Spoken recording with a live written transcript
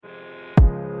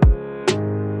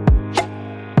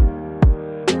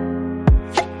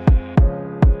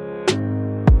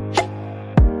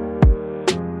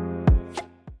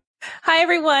Hi,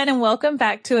 everyone, and welcome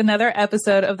back to another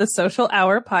episode of the Social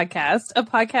Hour podcast, a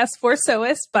podcast for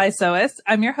sewists by sewists.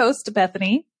 I'm your host,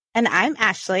 Bethany. And I'm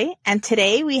Ashley. And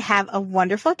today we have a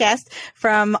wonderful guest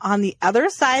from on the other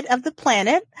side of the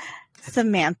planet,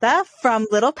 Samantha from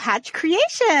Little Patch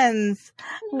Creations.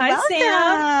 Hi, Welcome.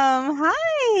 Sam.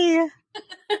 Hi.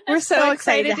 We're so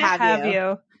excited to have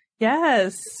you.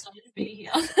 Yes. Excited to be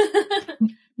here.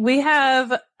 We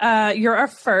have, you're our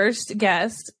first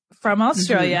guest from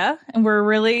Australia, and we're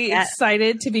really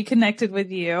excited to be connected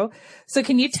with you. So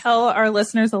can you tell our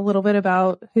listeners a little bit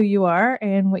about who you are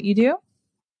and what you do?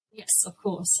 Yes, of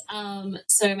course.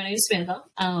 So my name is Samantha,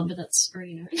 but that's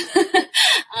already known.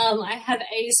 I have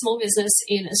a small business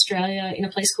in Australia in a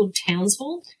place called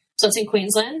Townsville. So it's in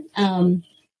Queensland.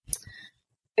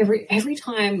 Every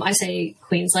time I say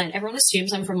Queensland, everyone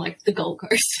assumes I'm from like the Gold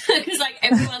Coast because like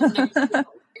everyone knows the Gold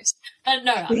Coast. But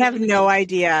no, we have no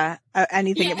idea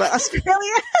anything about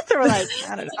Australia. So we're like,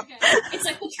 I don't know. Okay. It's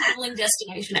like the traveling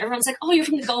destination. Everyone's like, "Oh, you're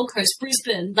from the Gold Coast,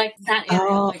 Brisbane, like that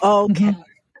area." Okay.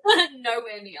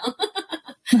 Nowhere near.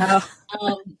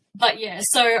 Oh. But yeah,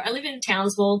 so I live in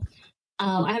Townsville.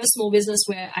 I have a small business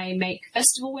where I make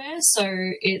festival wear, so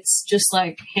it's just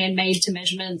like handmade to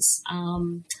measurements.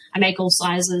 I make all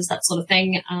sizes, that sort of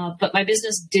thing. But my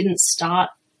business didn't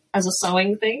start as a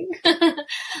sewing thing.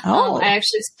 I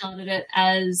actually started it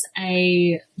as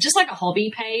just like a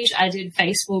hobby page. I did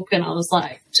Facebook and I was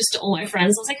like, just to all my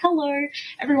friends, I was like, "Hello,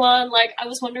 everyone. Like, I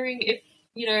was wondering if,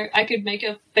 I could make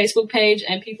a Facebook page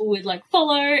and people would like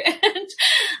follow and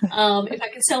if I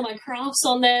could sell my crafts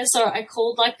on there." So I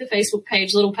called like the Facebook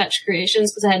page Little Patch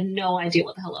Creations because I had no idea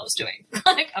what the hell I was doing.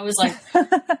 Like I was like,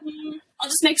 I'll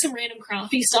just make some random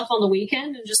crafty stuff on the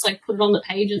weekend and just like put it on the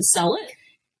page and sell it.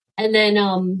 And then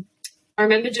I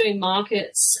remember doing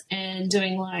markets and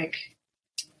doing like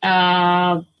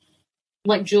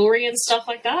jewelry and stuff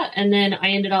like that. And then I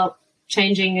ended up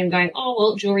changing and going, "Oh,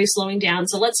 well, jewelry's slowing down,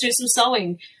 so let's do some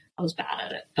sewing." I was bad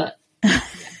at it, but yeah.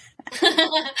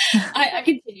 I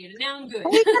continued, and now I'm good.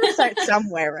 Well, we gotta start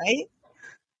somewhere, right?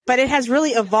 But it has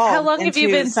really evolved. How long have you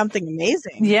been something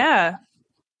amazing? Yeah,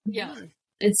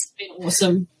 it's been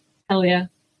awesome. Hell yeah!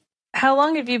 How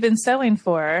long have you been sewing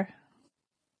for?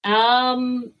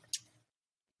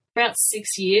 About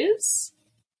 6 years.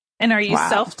 And are you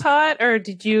self-taught, or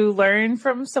did you learn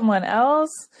from someone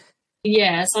else?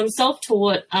 Yeah, so I'm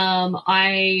self-taught.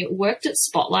 I worked at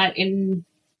Spotlight in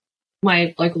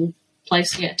my local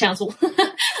place here, Townsville.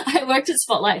 I worked at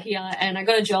Spotlight here and I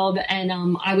got a job and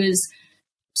I was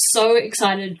so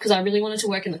excited because I really wanted to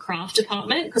work in the craft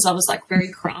department because I was like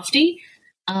very crafty.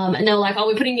 And they were like, "Oh,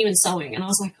 we're putting you in sewing." And I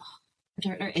was like, "Oh, I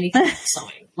don't know anything about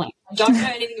sewing. Like, I don't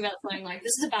know anything about sewing. Like,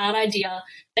 this is a bad idea."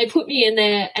 They put me in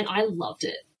there and I loved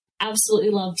it.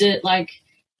 Absolutely loved it. Like,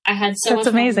 I had so much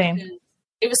fun. That's amazing.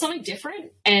 It was something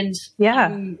different, and yeah,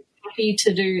 I'm happy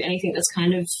to do anything that's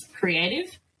kind of creative.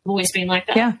 I've always been like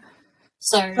that. Yeah.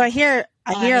 So I hear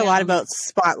a lot about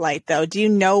Spotlight, though. Do you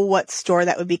know what store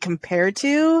that would be compared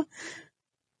to?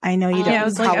 I know you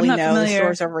don't probably know the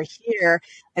stores over here.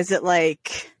 Is it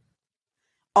like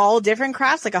all different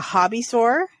crafts, like a hobby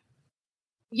store?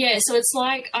 Yeah, so it's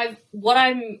like what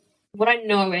I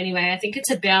know anyway. I think it's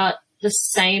about the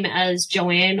same as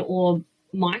Joanne or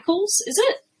Michael's. Is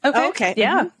it? Okay. Oh, okay.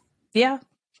 Yeah. Mm-hmm. Yeah.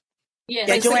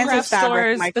 Yeah. Joanne's is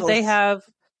fabric, stores, but they have.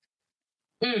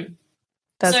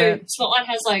 So Spotlight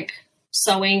has like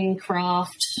sewing,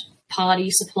 craft,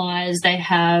 party supplies. They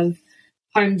have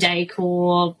home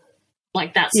decor,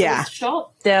 like that sort of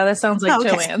shop. Yeah, that sounds like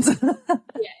Joanne's. Yeah,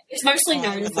 it's mostly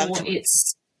known for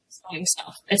its sewing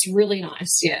stuff. It's really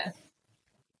nice. Yeah.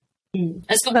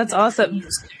 That's awesome.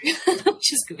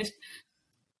 Which is good.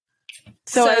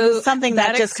 So it's something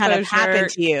that just kind of happened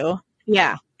to you.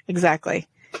 Yeah, exactly.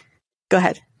 Go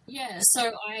ahead. Yeah,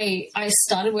 so I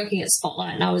started working at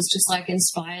Spotlight and I was just like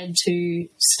inspired to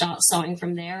start sewing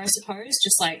from there, I suppose,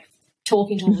 just like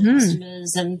talking to all the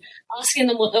customers and asking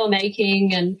them what they were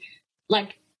making, and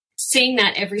like seeing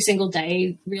that every single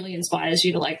day really inspires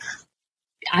you to like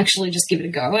actually just give it a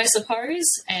go, I suppose.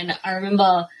 And I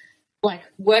remember like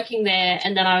working there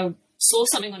and then I saw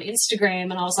something on Instagram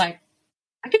and I was like,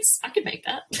 I could make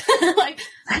that. Like,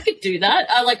 I could do that.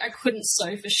 I couldn't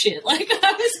sew for shit. Like,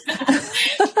 I was bad.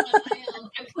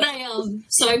 I put a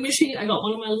sewing machine. I got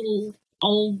one of my little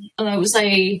old, it was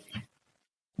a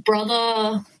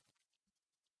Brother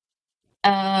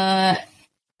SL100.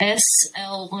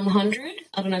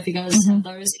 I don't know if you guys have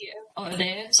those here. Oh,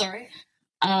 there, sorry.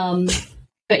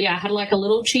 But yeah, I had like a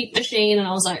little cheap machine and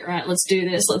I was like, right, let's do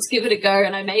this. Let's give it a go.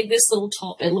 And I made this little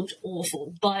top. It looked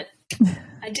awful, but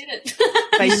I did it.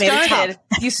 But you started.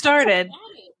 You started.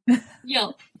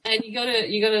 Yeah. And you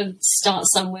gotta start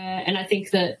somewhere. And I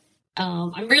think that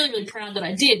I'm really, really proud that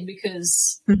I did,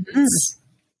 because it's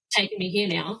taken me here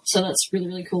now. So that's really,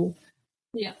 really cool.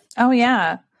 Yeah. Oh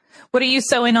yeah. What are you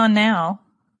sewing on now?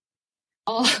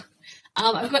 Oh,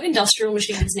 I've got industrial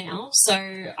machines now. So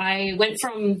I went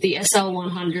from the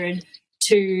SL100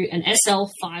 to an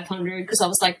SL500 because I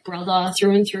was like brother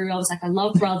through and through. I was like, I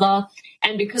love brother.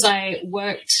 And because I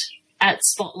worked at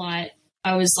Spotlight,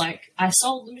 I was like, I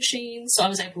sold the machines, so I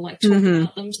was able to like talk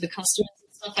about them to the customers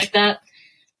and stuff like that.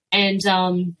 And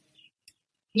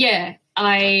yeah,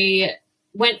 I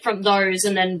went from those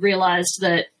and then realized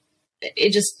that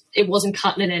it wasn't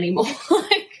cutting it anymore.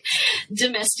 Like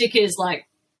domestic is like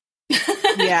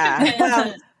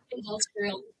well,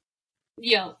 industrial.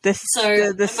 Yeah. The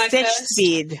stitch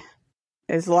speed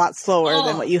is a lot slower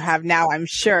than what you have now, I'm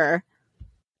sure.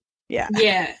 Yeah.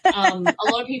 Yeah. A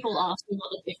lot of people ask me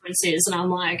what the difference is, and I'm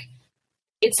like,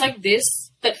 it's like this,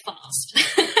 but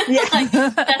fast. Yeah. Like,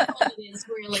 that's what it is,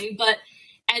 really.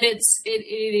 And it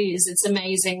is. It's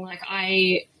amazing. Like,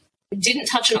 I didn't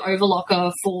touch an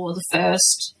overlocker for the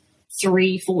first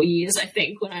 3-4 years, I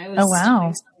think, when I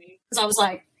was because I was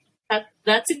like,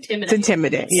 that's intimidating. It's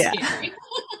intimidating, yeah.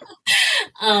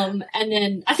 And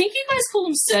then I think you guys call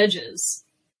them sergers.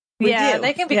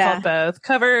 They can be called both.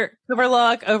 Cover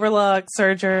lock, overlock,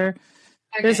 serger.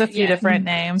 Okay, there's a few different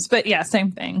names, but yeah,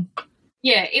 same thing.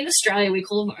 Yeah, in Australia we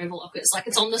call them overlockers. Like,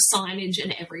 it's on the signage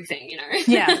and everything, you know.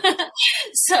 Yeah.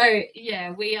 So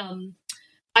yeah,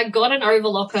 I got an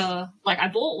overlocker. Like, I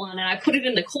bought one and I put it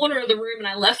in the corner of the room and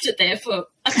I left it there for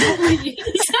a couple of years.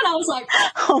 And I was like,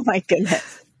 oh my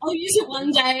goodness, I'll use it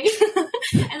one day.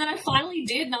 And then I finally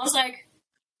did, and I was like,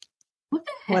 what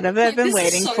the heck? What have I been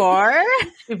waiting for?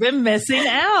 You've been missing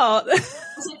out. I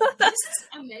was like, this is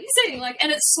amazing. Like,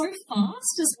 and it's so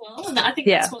fast as well. And I think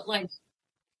that's what like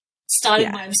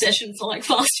started my obsession for like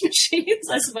fast machines,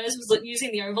 I suppose, was like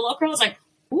using the overlocker. I was like,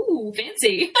 ooh,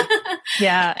 fancy.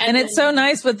 Yeah. And it's so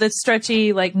nice with the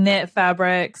stretchy like knit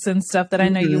fabrics and stuff that I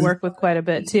know you work with quite a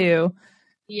bit too.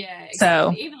 Yeah, exactly.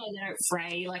 So even though they don't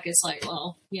fray, like, it's like,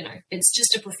 well, you know, it's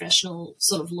just a professional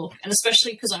sort of look. And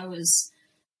especially because I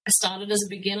started as a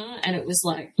beginner, and it was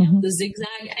like the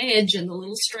zigzag edge and the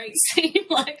little straight seam,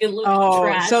 like it looked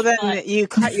trash. So then you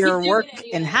cut your work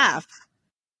in half.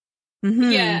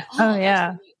 Mm-hmm. Yeah.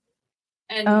 Yeah.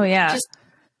 And just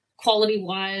quality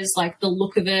wise, like the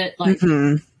look of it, like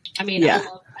I mean, I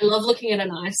love looking at a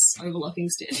nice overlocking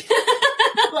stitch.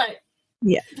 Like,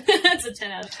 yeah, that's a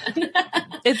 10 out of 10.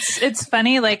 It's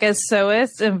funny, like as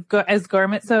sewists and as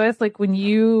garment sewists, like when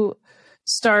you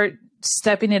start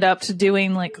stepping it up to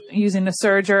doing like using the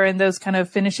serger and those kind of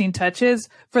finishing touches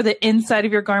for the inside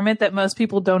of your garment that most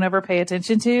people don't ever pay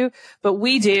attention to, but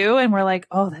we do, and we're like,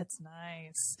 oh, that's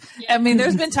nice. Yeah. I mean,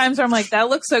 there's been times where I'm like, that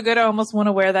looks so good, I almost want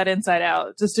to wear that inside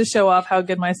out just to show off how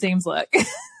good my seams look.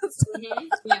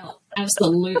 Yeah,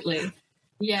 absolutely.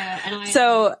 Yeah, and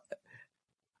so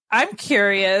I'm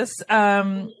curious.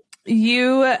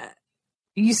 You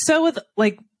sew with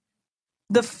like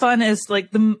the funnest,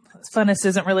 like the funnest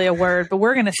isn't really a word, but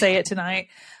we're going to say it tonight.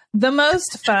 The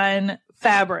most fun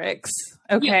fabrics.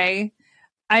 Okay. Yep.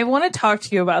 I want to talk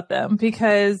to you about them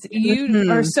because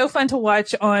you are so fun to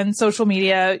watch on social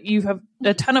media. You have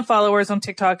a ton of followers on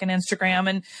TikTok and Instagram,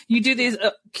 and you do these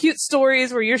cute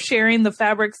stories where you're sharing the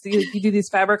fabrics. You do these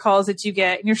fabric hauls that you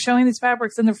get, and you're showing these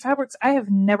fabrics, and they're fabrics I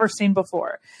have never seen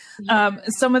before.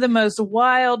 Some of the most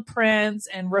wild prints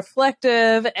and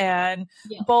reflective and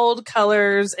bold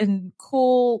colors and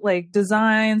cool like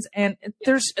designs, and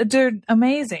they're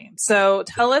amazing. So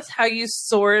tell us how you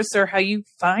source or how you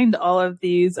find all of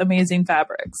these amazing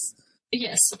fabrics.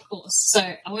 Yes, of course. So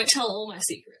I won't tell all my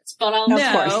secrets, but I'll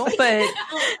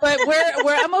but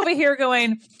where I'm over here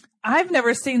going, I've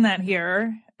never seen that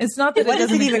here. It's not that it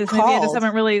doesn't exist. Maybe I just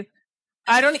haven't really.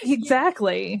 I don't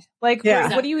exactly like.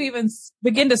 What do you even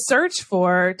begin to search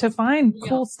for to find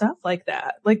cool stuff like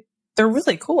that? Like, they're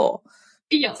really cool.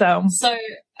 Yeah. So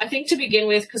I think to begin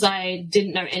with, because I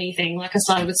didn't know anything, like I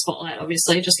started with Spotlight,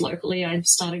 obviously, just locally. I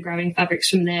started grabbing fabrics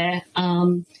from there,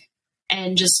 and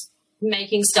just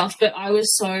making stuff. But I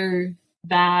was so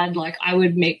bad. Like, I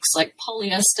would mix like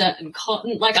polyester and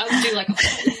cotton. Like, I would do like a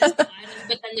polyester item,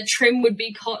 but then the trim would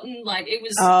be cotton. Like, it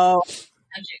was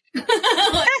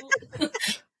magic.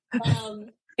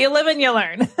 You live and you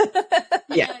learn.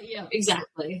 Yeah,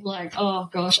 exactly. Like, oh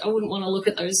gosh, I wouldn't want to look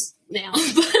at those now.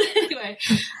 But anyway,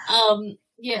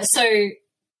 so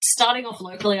starting off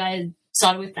locally, I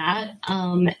started with that.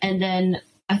 And then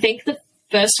I think the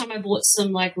first time I bought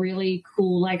some like really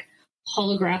cool, like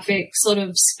holographic sort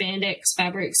of spandex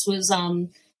fabrics was, I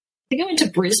think I went to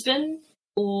Brisbane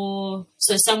or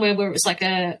so somewhere where it was like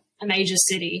a major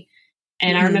city.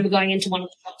 And I remember going into one of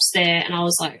the shops there and I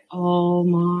was like, oh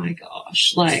my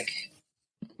gosh, like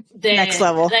next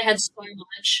level. They had so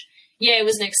much. Yeah, it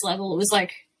was next level. It was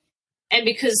like, and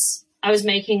because I was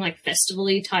making like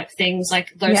festival-y type things,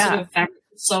 like those sort of fabrics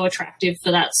were so attractive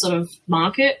for that sort of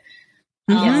market.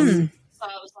 So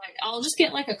I was like, I'll just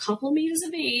get like a couple of meters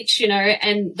of each, you know,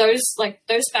 and those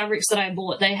fabrics that I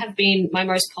bought, they have been my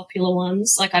most popular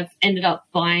ones. Like I've ended up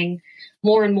buying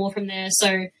more and more from there.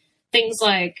 So things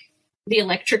like the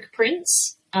electric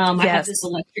prints. I have this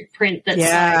electric print that's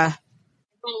like,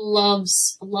 everyone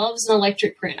loves an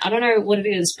electric print. I don't know what it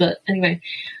is, but anyway.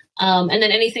 And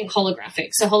then anything holographic.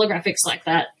 So holographics like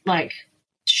that, like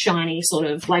shiny sort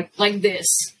of like this.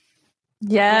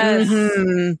 Yes.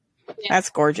 Mm-hmm. Yeah. That's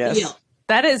gorgeous. Yeah.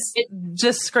 That is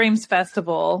just screams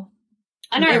festival.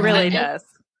 I know. It really does.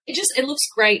 It looks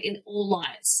great in all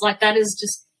lights. Like that is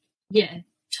just,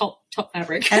 top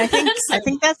fabric. And I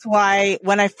think that's why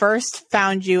when I first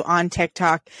found you on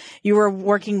TikTok, you were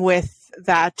working with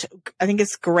that, I think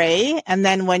it's gray. And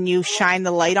then when you shine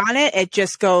the light on it, it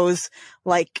just goes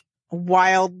like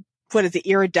wild, what is it,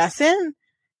 iridescent?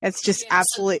 It's just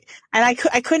absolutely, and I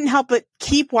couldn't help but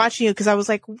keep watching you because I was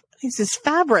like, what is this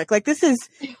fabric? Like this is,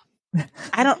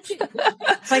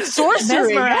 it's like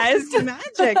sorcery, it's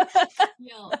magic.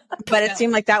 But it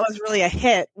seemed like that was really a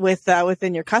hit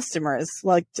within your customers.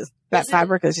 Like just that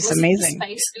fabric is just amazing. The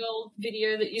Space Girl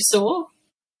video that you saw?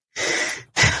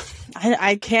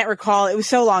 I can't recall. It was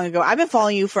so long ago. I've been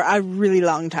following you for a really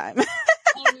long time.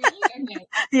 Oh, really? Okay.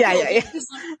 Yeah. Because,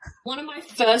 like, one of my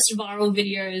first viral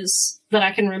videos that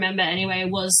I can remember anyway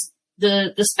was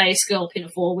the Space Girl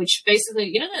pinafore, which basically,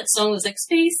 you know that song was like,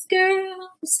 Space Girl,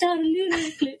 start a lunar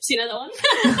eclipse, you know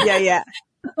that one? Yeah.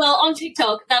 Well, on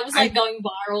TikTok, that was like going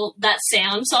viral, that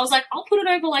sound. So I was like, I'll put it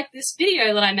over like this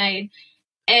video that I made.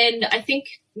 And I think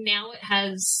now it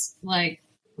has like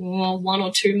 1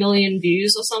 or 2 million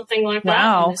views or something like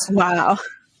that. Wow.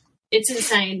 It's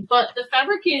insane. But the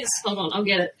fabric is, hold on, I'll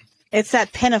get it. It's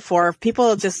that pinafore.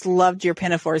 People just loved your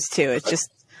pinafores too. It's just,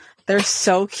 they're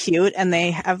so cute and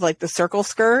they have like the circle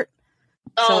skirt.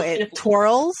 So it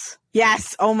twirls.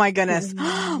 Yes. Oh my goodness.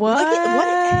 What is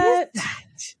that?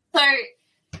 So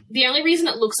the only reason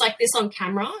it looks like this on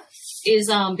camera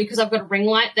is because I've got a ring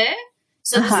light there.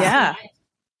 So this is light.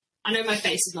 I know my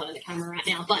face is not in the camera right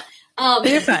now, but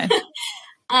you're fine.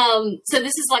 So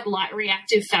this is like light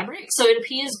reactive fabric, so it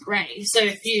appears grey. So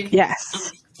if you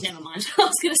never mind. I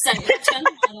was going to say if I turn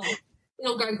the light on,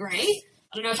 it'll go grey.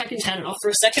 I don't know if I can turn it off for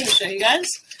a second to show you guys,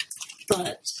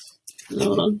 but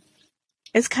hold on.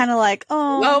 It's kind of like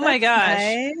oh my gosh,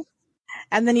 nice.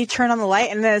 And then you turn on the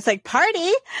light, and then it's like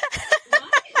party.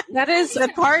 That is the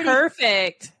party.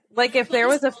 Perfect. Like if there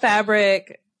was a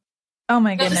fabric. Oh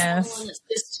my goodness.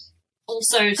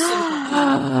 Also, so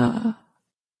wow,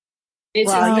 you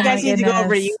guys need to go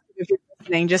over to YouTube if you're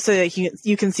listening, just so that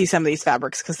you can see some of these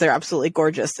fabrics because they're absolutely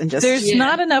gorgeous and just. There's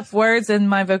not enough words in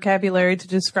my vocabulary to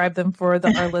describe them for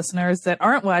our listeners that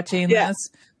aren't watching this.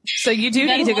 So you do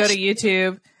need to go to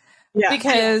YouTube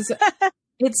because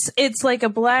it's like a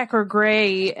black or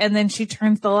gray, and then she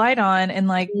turns the light on, and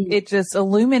like it just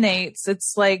illuminates.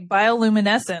 It's like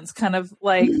bioluminescence, kind of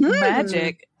like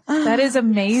magic. That is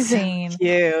amazing. So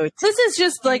cute. This is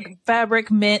just like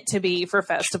fabric meant to be for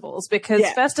festivals because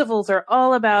festivals are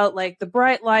all about like the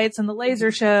bright lights and the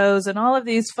laser shows and all of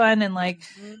these fun and like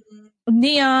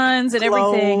neons and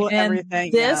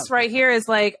everything. This right here is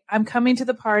like, I'm coming to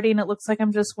the party and it looks like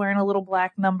I'm just wearing a little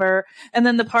black number. And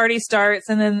then the party starts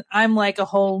and then I'm like a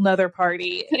whole nother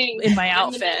party in my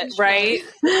outfit, right?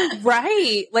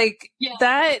 Right. Like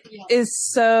that is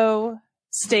so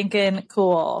stinking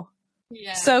cool.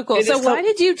 Yeah. So cool. So why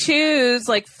did you choose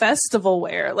like festival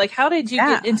wear? Like how did you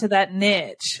get into that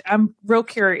niche? I'm real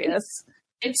curious.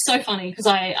 It's so funny because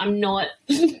I'm not,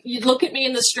 you'd look at me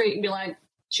in the street and be like,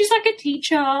 she's like a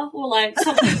teacher or like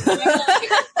something.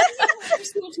 Like,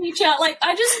 school teacher. Like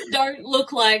I just don't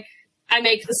look like I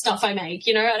make the stuff I make,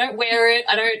 you know, I don't wear it.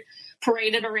 I don't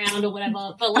parade it around or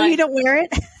whatever. But like, you don't wear it?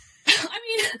 I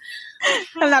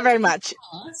mean, not very much.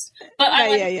 But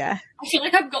I feel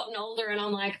like I've gotten older and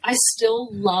I'm like, I still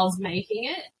love making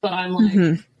it, but I'm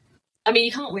like, I mean,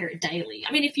 you can't wear it daily.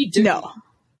 I mean, if you do,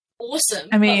 awesome.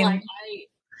 I mean, but like,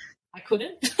 I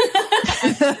couldn't.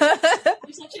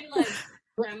 I'm such a like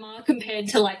grandma compared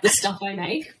to like the stuff I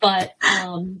make, but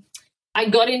I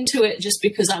got into it just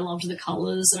because I loved the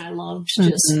colors and I loved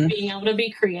just being able to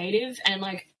be creative, and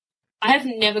like I have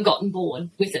never gotten bored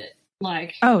with it.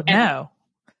 Like, oh no.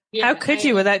 Yeah, how could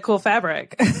you with that cool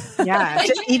fabric? Yeah,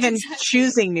 just even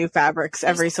choosing new fabrics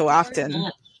every so often.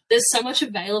 there's so much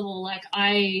available. Like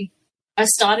I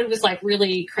started with like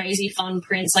really crazy fun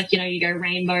prints, like, you know, you go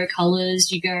rainbow colors,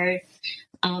 you go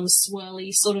swirly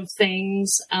sort of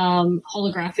things,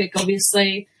 holographic,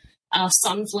 obviously,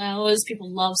 sunflowers.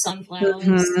 People love sunflowers.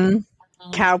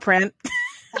 Mm-hmm. Cow print.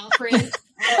 Cow print.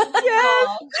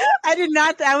 Yeah, I did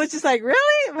not. I was just like,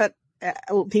 really? But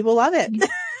people love it.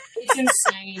 It's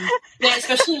insane. Yeah,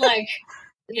 especially like,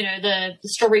 you know, the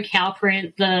strawberry cow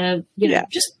print,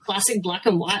 just classic black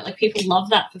and white. Like people love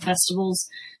that for festivals.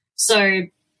 So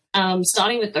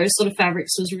starting with those sort of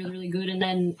fabrics was really, really good. And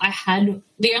then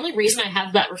the only reason I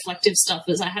have that reflective stuff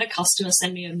is I had a customer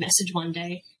send me a message one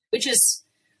day, which is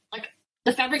like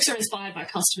the fabrics are inspired by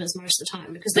customers most of the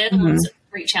time because they're the ones that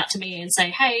reach out to me and say,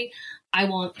 hey, I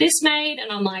want this made.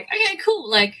 And I'm like, okay, cool.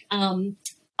 Like,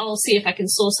 I'll see if I can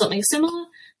source something similar.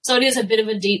 So it is a bit of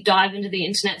a deep dive into the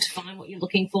internet to find what you're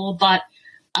looking for. But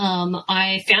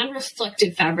I found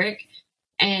reflective fabric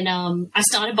and I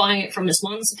started buying it from this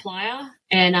one supplier.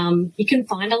 And you can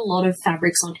find a lot of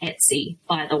fabrics on Etsy,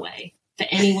 by the way, for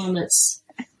anyone that's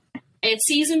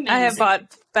Etsy's amazing. I have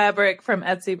bought fabric from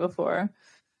Etsy before.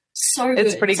 So good.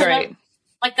 It's pretty great.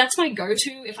 That's my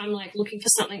go-to if I'm like looking for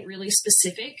something really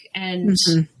specific. And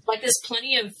like there's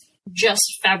plenty of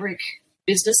just fabric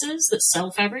businesses that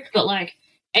sell fabric, but like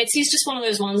Etsy's just one of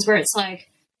those ones where it's like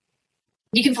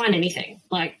you can find anything.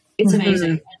 Like it's amazing.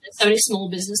 And there's so many small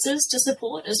businesses to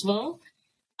support as well.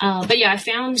 But yeah, I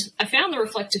found the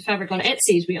reflective fabric on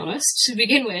Etsy, to be honest, to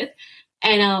begin with.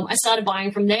 And I started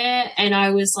buying from there and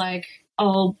I was like,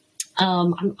 I'm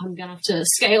going to have to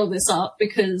scale this up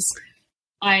because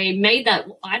I made that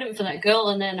item for that girl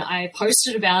and then I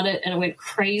posted about it and it went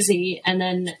crazy. And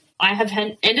then I have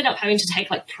ended up having to take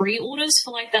like pre-orders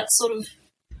for like that sort of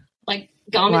like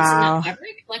garments in that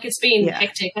fabric. Like it's been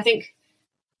hectic. I think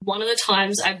one of the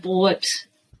times I bought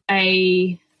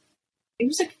it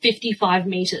was like 55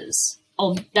 meters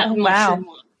of that mushroom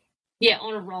one. Yeah,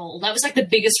 on a roll. That was like the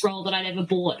biggest roll that I'd ever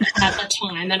bought at that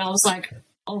time. And I was like,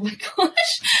 oh my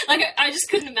gosh. Like I just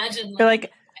couldn't imagine. You're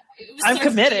like, I'm so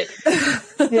committed.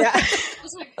 Yeah. I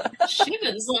was like,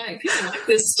 shivers. Like people like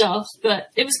this stuff, but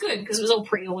it was good because it was all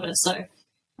pre-order. So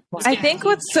I think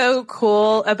what's so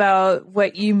cool about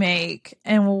what you make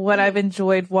and what I've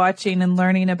enjoyed watching and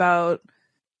learning about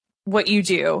what you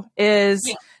do is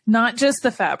not just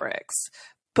the fabrics,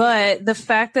 but the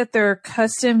fact that they're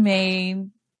custom made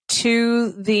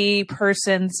to the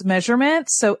person's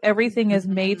measurements. So everything is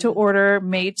made to order,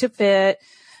 made to fit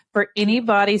for any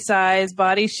body size,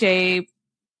 body shape,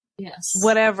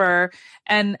 whatever.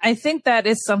 And I think that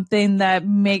is something that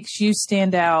makes you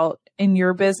stand out in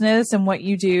your business and what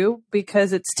you do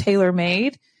because it's tailor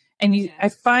made. And I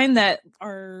find that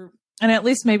and at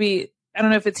least maybe, I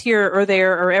don't know if it's here or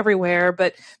there or everywhere,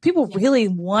 but people really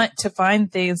want to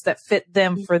find things that fit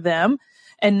them for them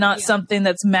and not something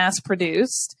that's mass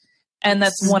produced and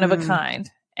that's one of a kind.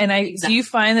 And do you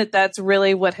find that that's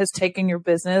really what has taken your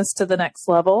business to the next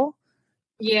level?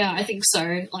 Yeah, I think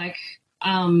so. Like,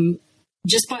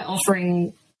 just by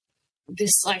offering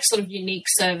this like sort of unique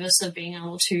service of being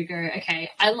able to go,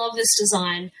 okay, I love this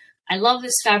design. I love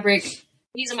this fabric.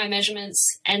 These are my measurements.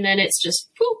 And then it's just,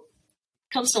 poof,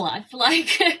 comes to life. Like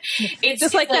it's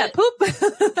just like that. Poop.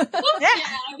 Yeah,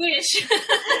 I wish.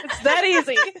 It's that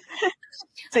easy.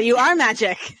 So you are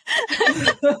magic.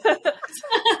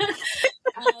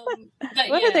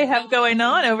 What do they have going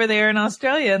on over there in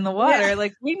Australia in the water? Yeah.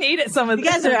 Like we need it. Some of you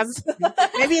guys are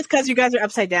maybe it's because you guys are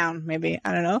upside down. Maybe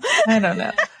I don't know. I don't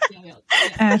know.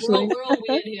 Ashley, we're all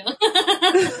weird here.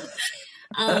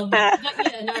 But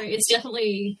yeah, no, it's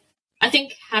definitely. I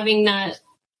think having that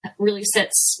really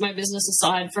sets my business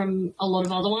aside from a lot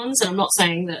of other ones, and I'm not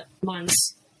saying that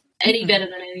mine's any better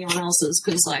than anyone else's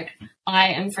because like I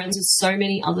am friends with so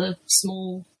many other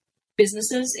small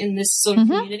businesses in this sort of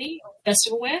community of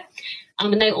festival wear,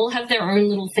 and they all have their own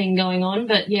little thing going on.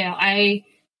 But yeah, I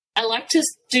like to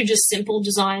do just simple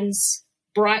designs,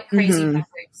 bright, crazy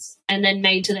fabrics, and then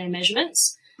made to their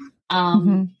measurements.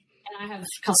 And I have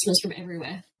customers from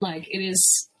everywhere. Like it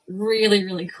is really,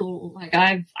 really cool. Like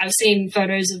I've seen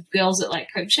photos of girls at like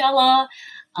Coachella,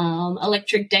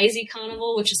 Electric Daisy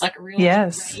Carnival, which is like a real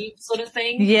rave sort of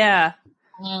thing. Yeah.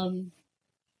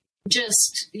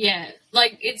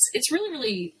 Like it's really,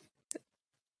 really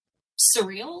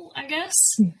surreal, I guess.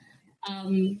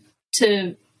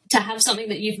 To have something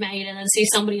that you've made and then see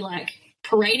somebody like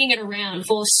parading it around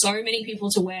for so many people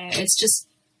to wear. It's just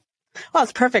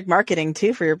it's perfect marketing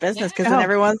too for your business because then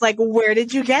everyone's like, where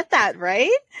did you get that?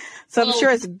 Right. So I'm sure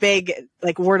it's big,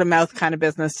 like word of mouth kind of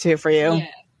business too for you. Yeah.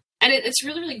 And it's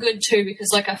really, really good too because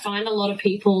like I find a lot of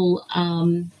people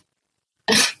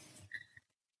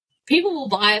people will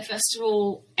buy a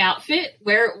festival outfit,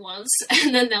 wear it once,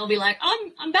 and then they'll be like,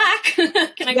 I'm back. Can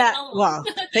I get another one? Well,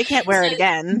 they can't wear it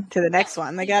again to the next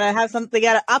one. They gotta have something. They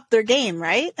gotta up their game,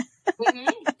 right?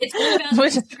 It's all about the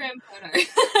Instagram photo.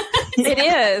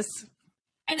 It is.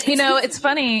 And it's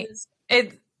funny.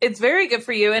 It's very good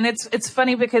for you, and it's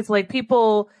funny because like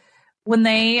people, when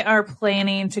they are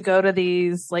planning to go to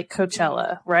these like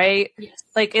Coachella, right? Yes.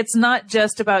 Like it's not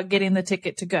just about getting the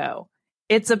ticket to go.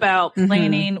 It's about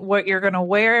planning what you're going to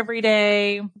wear every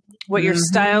day, what your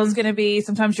style is going to be.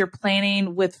 Sometimes you're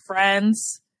planning with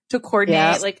friends to coordinate.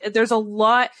 Yeah. Like there's a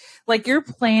lot, like you're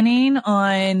planning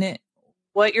on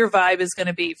what your vibe is going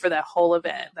to be for that whole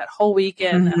event, that whole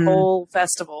weekend, that whole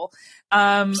festival.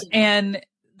 And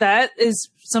that is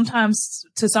sometimes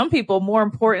to some people more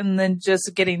important than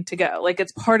just getting to go. Like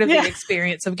it's part of the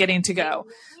experience of getting to go.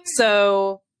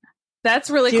 So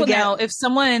that's really cool. Now, if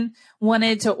someone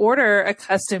wanted to order a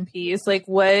custom piece, like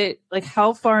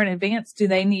how far in advance do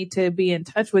they need to be in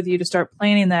touch with you to start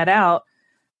planning that out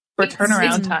for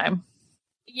turnaround time?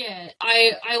 Yeah,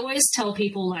 I always tell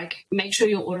people, like, make sure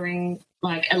you're ordering,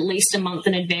 like, at least a month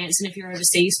in advance. And if you're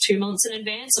overseas, 2 months in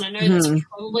advance. And I know that's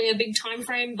probably a big time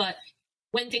frame, but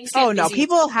when things get busy,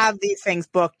 people have these things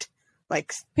booked,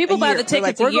 like, people buy the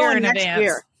tickets a year in advance.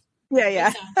 Year.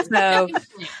 Yeah. Exactly. So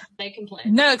they can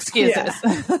plan. No excuses.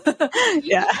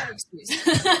 Yeah. No excuse.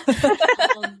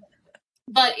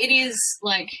 But it is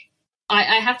like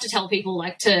I have to tell people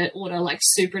like to order like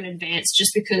super in advance,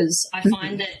 just because I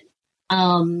find that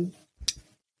some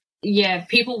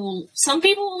people will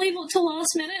leave it till last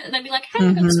minute and they'll be like, hey,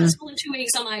 I've got this festival in 2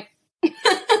 weeks. I'm like,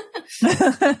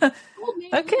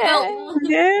 okay.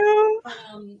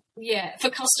 For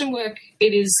custom work,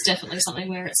 it is definitely something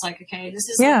where it's like, okay, this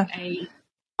is like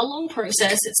a long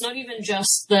process. It's not even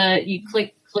just the you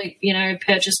click,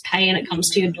 purchase, pay, and it comes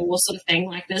to your door sort of thing.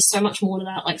 Like there's so much more to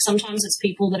that. Like sometimes it's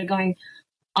people that are going,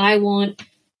 I want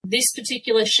this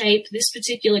particular shape, this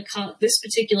particular cut, this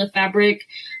particular fabric.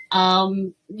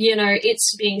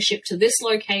 It's being shipped to this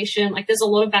location. Like there's a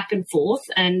lot of back and forth,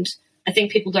 and I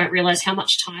think people don't realize how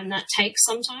much time that takes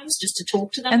sometimes just to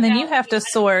talk to them. And then you have to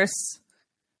source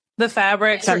the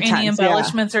fabrics or any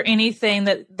embellishments or anything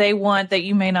that they want that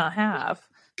you may not have.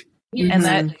 Yeah, and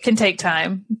that can take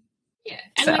time. Yeah.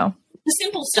 And like the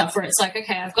simple stuff where it's like,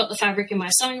 okay, I've got the fabric in my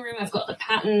sewing room, I've got the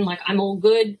pattern, like I'm all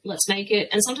good, let's make it.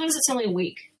 And sometimes it's only a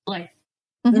week. Like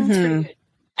it's pretty good.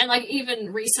 And like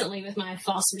even recently with my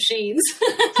fast machines,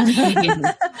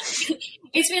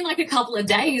 it's been like a couple of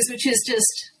days, which is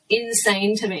just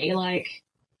insane to me. Like,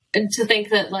 and to think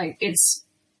that like it's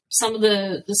some of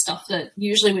the stuff that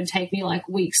usually would take me like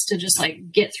weeks to just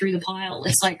like get through the pile.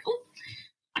 It's like, oh,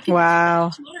 I can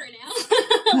wow.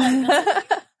 now.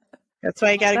 That's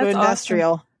why you got to go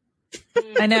industrial.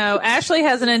 Awesome. I know. Ashley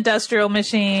has an industrial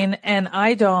machine and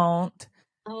I don't.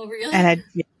 Oh, really?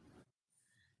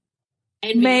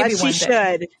 And maybe she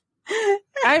should.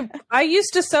 I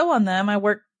used to sew on them.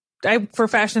 For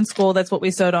fashion school, that's what we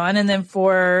sewed on. And then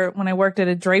when I worked at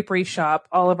a drapery shop,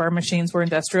 all of our machines were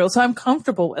industrial. So I'm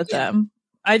comfortable with them.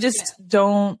 I just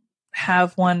don't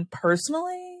have one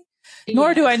personally,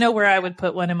 nor do I know where I would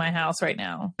put one in my house right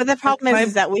now. But the problem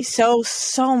is that we sew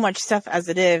so much stuff as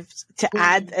it is. To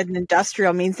add an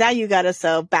industrial means now you got to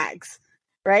sew bags,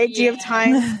 right? Yeah. Do you have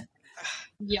time?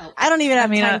 I don't even have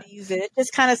time to use it. It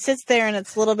just kind of sits there and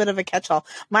it's a little bit of a catch-all.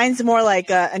 Mine's more like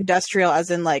industrial,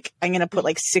 as in like I'm going to put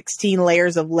like 16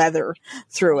 layers of leather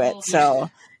through it.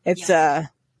 So it's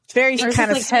very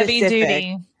kind of like heavy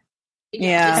duty.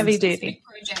 Yeah, heavy duty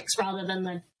projects rather than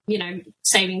the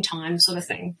saving time sort of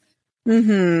thing.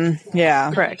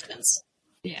 Yeah, correct.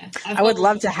 Yeah, I would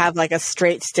love to have like a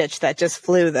straight stitch that just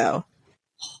flew though.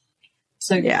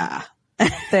 So yeah,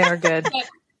 they are good.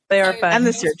 They are fun. And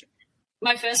the surgery.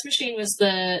 My first machine was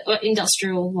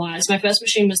industrial wise. My first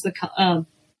machine was the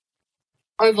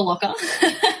overlocker.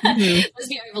 It was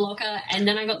the overlocker, and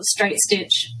then I got the straight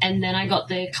stitch, and then I got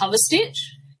the cover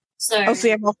stitch. So you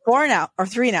have all 4 now or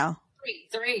 3 now?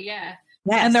 3, yeah.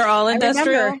 Yes. And they're all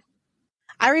industrial.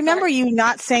 I remember you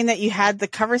not saying that you had the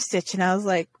cover stitch, and I was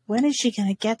like, when is she going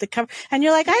to get the cover? And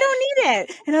you're like, I don't need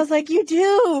it. And I was like, you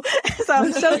do. So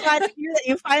I'm so glad to hear that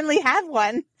you finally have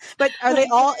one. But are they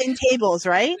all in tables,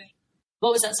 right?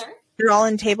 What was that, sorry? They're all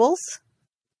in tables?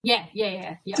 Yeah.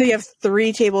 So you have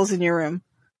 3 tables in your room.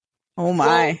 Oh, my.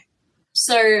 Well,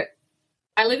 so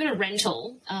I live in a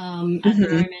rental at the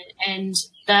moment, and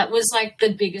that was like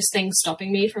the biggest thing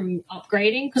stopping me from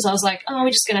upgrading, because I was like, oh,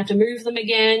 we're just going to have to move them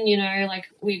again, like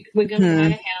we're going to buy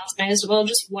a house, may as well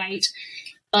just wait.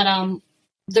 But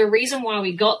the reason why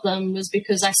we got them was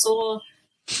because I saw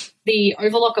the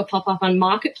Overlocker pop up on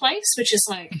Marketplace, which is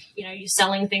like, you know, you're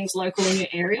selling things local in your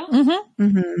area. Mm-hmm.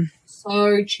 Mm-hmm.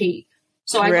 So cheap.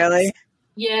 So I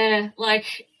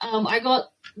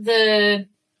got the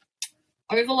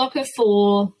Overlocker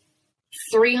for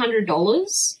 $300.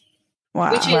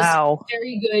 Wow. Which is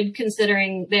very good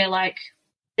considering they're like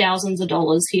thousands of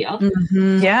dollars here.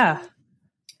 Mm-hmm. Yeah.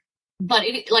 But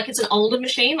it's an older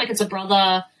machine, like it's a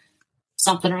Brother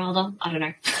something or other. I don't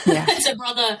know. Yeah. It's a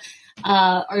Brother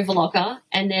Overlocker.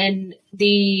 And then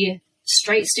the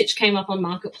Straight Stitch came up on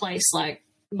Marketplace like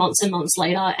months and months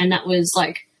later, and that was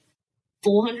like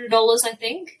 $400, I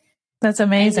think. That's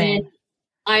amazing.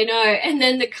 I know. And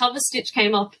then the Cover Stitch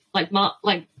came up months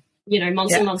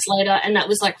and months later, and that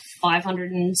was like $500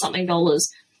 and something. And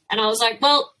I was like,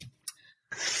 well,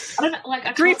 I don't know, like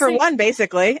I 3 for 1,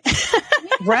 basically.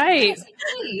 Right.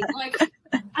 Like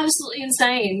absolutely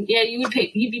insane. Yeah, you'd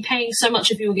be paying so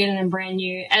much if you were getting them brand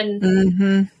new. And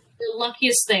the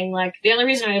luckiest thing, like the only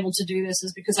reason I'm able to do this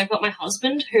is because I've got my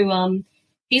husband who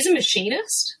he's a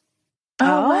machinist.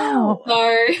 Oh wow.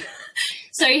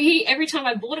 So he, every time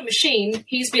I bought a machine,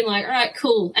 he's been like, all right,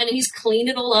 cool. And he's cleaned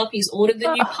it all up. He's ordered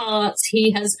the new parts.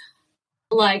 He has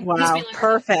like, wow, he's been like,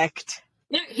 perfect.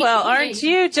 You know, aren't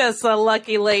you just a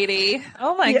lucky lady?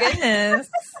 Oh my goodness.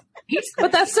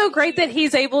 But that's so great that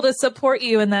he's able to support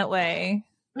you in that way.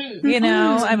 Mm-hmm. You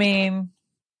know, I mean.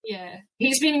 Yeah,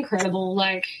 he's been incredible.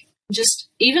 Like just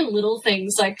even little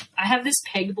things. Like I have this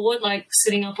pegboard like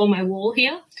sitting up on my wall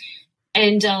here.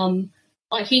 And,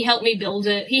 like he helped me build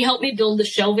it. He helped me build the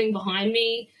shelving behind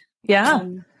me. Yeah.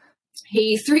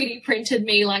 He 3D printed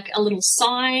me like a little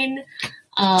sign.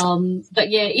 But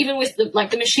yeah, even with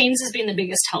the machines has been the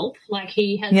biggest help. Like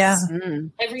he has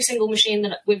every single machine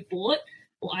that we've bought,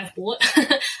 or I've bought,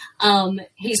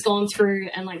 he's gone through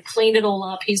and like cleaned it all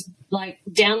up. He's like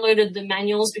downloaded the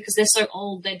manuals because they're so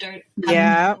old. They don't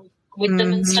have with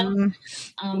them and stuff.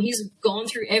 He's gone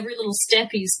through every little step.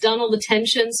 He's done all the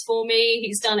tensions for me.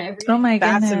 He's done everything. Oh my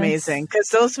goodness. That's amazing. Because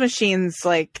those machines,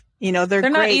 like, you know, they're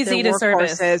great. Not easy to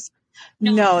service.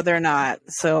 No, they're not.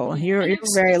 So you're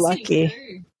very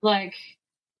lucky. Like,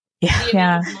 the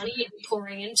amount of money you're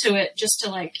pouring into it just to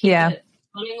like keep it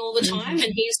running all the time.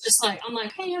 And he's just like, I'm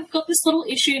like, hey, I've got this little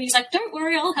issue. And he's like, don't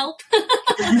worry, I'll help.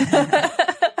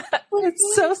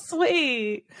 It's so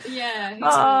sweet. Yeah. He's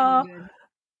really good.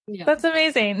 Yeah. That's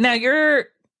amazing. Now your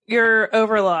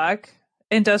overlock,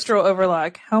 industrial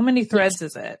overlock, how many threads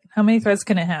is it? How many threads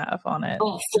can it have on it?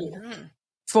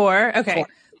 4. Okay. 4.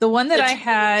 The one that I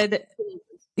had,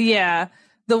 the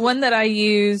one that I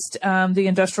used, the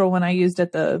industrial one I used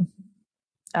at the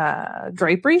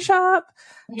drapery shop,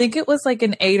 I think it was like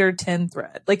an 8 or 10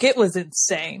 thread. Like it was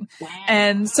insane. Wow.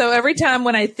 And so every time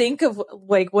when I think of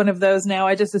like one of those now,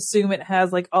 I just assume it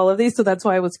has like all of these. So that's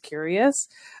why I was curious.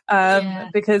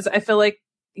 Because I feel like,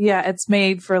 it's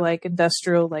made for like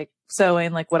industrial, like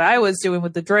sewing, like what I was doing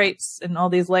with the drapes and all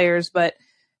these layers, but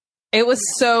it was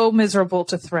so miserable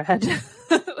to thread.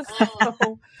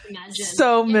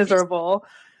 So miserable.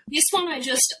 This one, I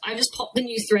just popped the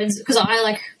new threads because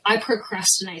I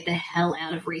procrastinate the hell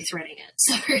out of rethreading it.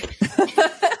 So,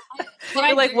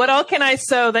 you're like, what all can I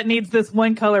sew that needs this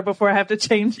one color before I have to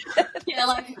change it? Yeah,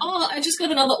 like, I just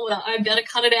got another order. I better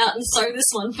cut it out and sew this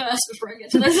one first before I get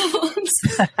to those other ones.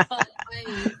 But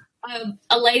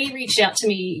a lady reached out to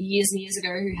me years and years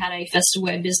ago who had a festive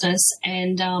wear business,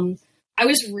 and I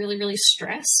was really, really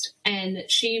stressed. And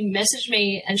she messaged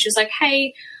me and she was like,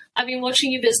 hey, I've been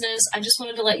watching your business. I just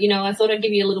wanted to let you know, I thought I'd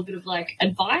give you a little bit of like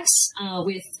advice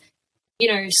with,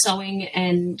 you know, sewing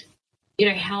and, you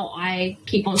know, how I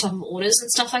keep on top of orders and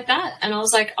stuff like that. And I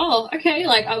was like, oh, okay.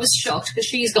 Like I was shocked because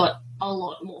she's got a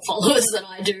lot more followers than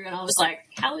I do. And I was like,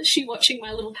 how is she watching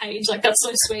my little page? Like that's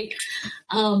so sweet.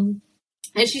 And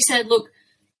she said, look,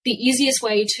 the easiest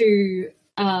way to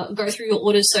go through your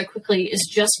orders so quickly is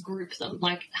just group them.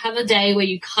 Like have a day where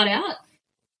you cut out,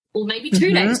 or maybe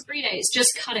 2 days, 3 days, just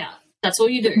cut out. That's all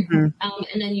you do.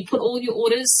 And then you put all your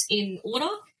orders in order,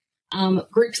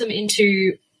 group them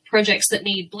into projects that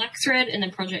need black thread and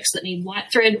then projects that need white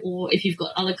thread, or if you've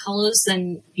got other colors,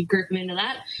 then you group them into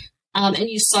that. And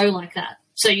you sew like that.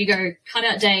 So you go cut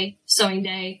out day, sewing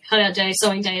day, cut out day,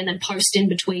 sewing day, and then post in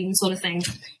between sort of thing.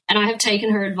 And I have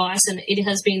taken her advice and it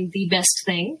has been the best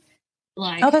thing.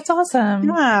 Like, oh, that's awesome.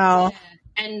 Wow.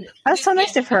 Yeah. And that's so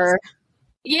nice of her.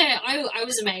 Yeah, I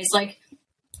was amazed. Like,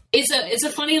 it's a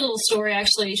funny little story,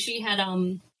 actually. She had,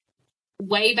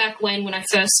 way back when I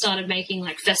first started making,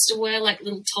 like, festive wear, like,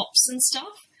 little tops and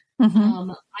stuff,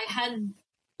 I had,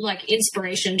 like,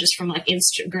 inspiration just from, like,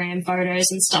 Instagram photos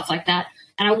and stuff like that.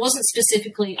 And I wasn't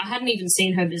specifically, I hadn't even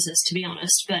seen her business, to be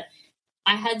honest, but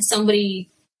I had somebody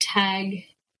tag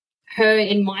her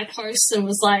in my posts and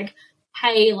was like,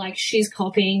 hey, like, she's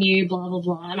copying you, blah, blah,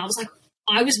 blah. And I was like,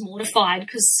 I was mortified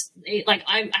because, like,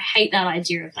 I hate that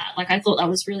idea of that. Like, I thought that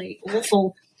was really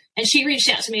awful. And she reached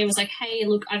out to me and was like, hey,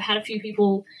 look, I've had a few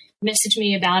people message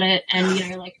me about it. And, you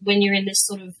know, like, when you're in this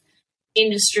sort of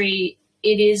industry,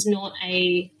 it is not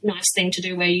a nice thing to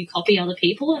do where you copy other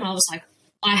people. And I was like,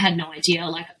 I had no idea.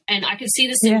 Like, and I could see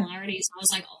the similarities. I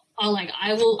was like,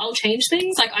 I'll change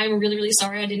things. Like, I'm really, really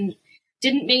sorry. I didn't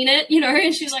mean it, you know?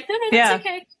 And she was like, no, that's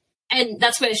okay. And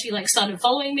that's where she, like, started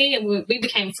following me, and we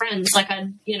became friends. Like,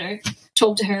 I'd, you know,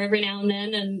 talk to her every now and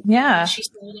then. And she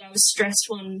saw that I was stressed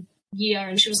one year,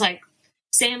 and she was like,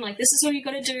 Sam, like, this is what you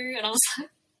got to do. And I was like,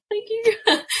 thank you.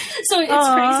 So it's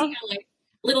crazy how, like,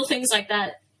 little things like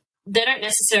that, they don't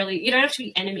necessarily, you don't have to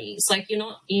be enemies. Like, you're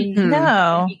not in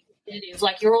competitive.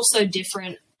 Like, you're also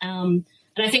different. And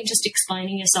I think just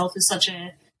explaining yourself is such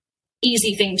a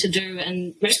easy thing to do,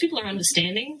 and most people are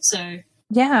understanding. So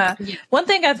yeah. One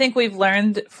thing I think we've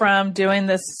learned from starting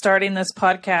this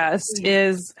podcast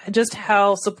is just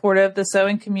how supportive the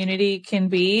sewing community can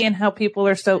be, and how people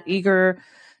are so eager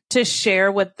to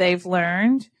share what they've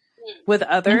learned with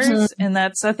others. Mm-hmm. And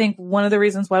that's, I think, one of the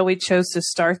reasons why we chose to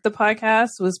start the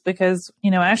podcast was because,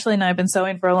 you know, Ashley and I have been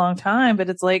sewing for a long time, but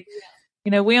it's like,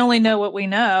 you know, we only know what we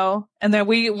know. And then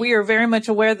we are very much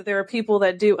aware that there are people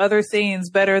that do other things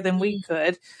better than we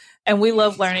could. And we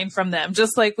love learning from them,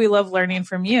 just like we love learning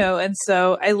from you. And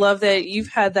so I love that you've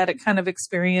had that kind of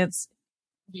experience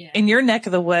in your neck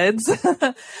of the woods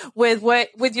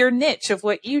with your niche of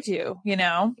what you do, you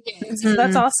know? Mm-hmm. So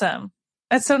that's awesome.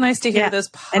 That's so nice to hear those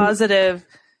positive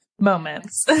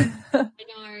moments. I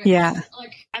know. Yeah.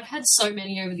 Like, I've had so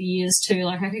many over the years too.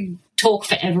 Like, I could talk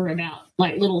forever about,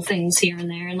 like, little things here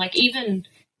and there. And, like, even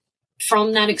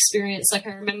from that experience, like,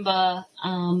 I remember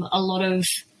a lot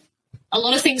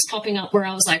of things popping up where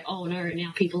I was like, oh no,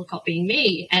 now people are copying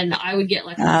me. And I would get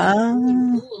like,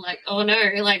 oh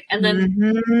no. Like, and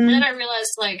then I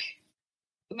realized, like,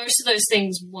 most of those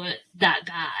things weren't that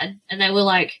bad. And they were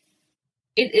like,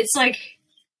 it's like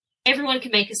everyone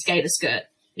can make a skater skirt,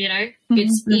 you know?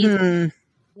 It's easy,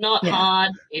 not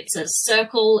hard. It's a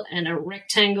circle and a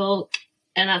rectangle,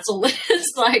 and that's all it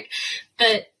is. Like,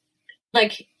 but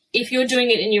like, if you're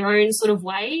doing it in your own sort of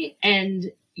way,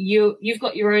 and you've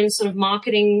got your own sort of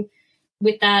marketing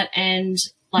with that, and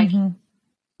like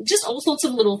just all sorts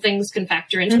of little things can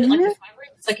factor into it. Like the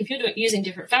fabrics, like if you're using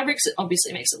different fabrics, it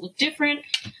obviously makes it look different.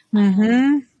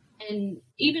 And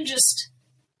even just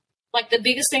like the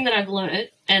biggest thing that I've learned,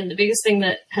 and the biggest thing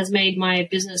that has made my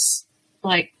business,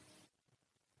 like,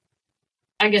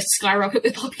 I guess, skyrocket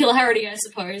with popularity, I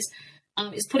suppose,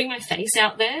 is putting my face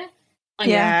out there. Like,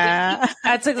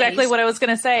 that's exactly what I was going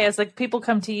to say. Is like, people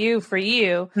come to you for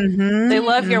you. They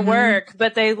love your work,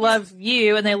 but they love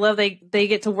you, and they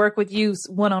get to work with you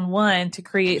one-on-one to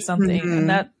create something, and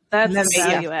that's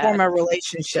value add. Form a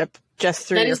relationship just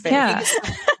through your face.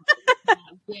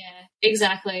 Yeah,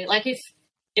 exactly. Like, if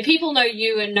people know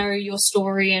you and know your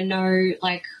story and know,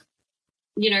 like,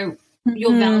 you know,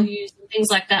 your values and things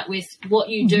like that with what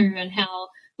you do and how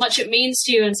much it means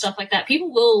to you and stuff like that,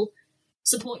 people will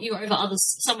support you over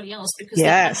somebody else, because they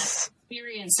have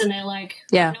experience, and they're like,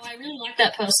 I really like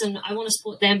that person, I want to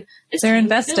support them. They're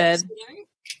invested. You know?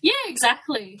 Yeah,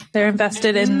 exactly. They're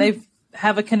invested, and they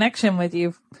have a connection with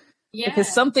you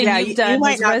because something you've done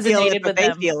has resonated with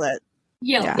them. They feel it.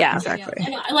 Yeah, exactly.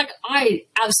 Yeah. And I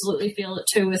absolutely feel it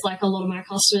too with, like, a lot of my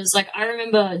customers. Like, I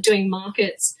remember doing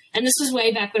markets, and this was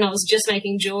way back when I was just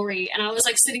making jewelry, and I was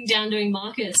like sitting down doing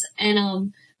markets,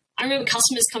 and I remember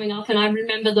customers coming up, and I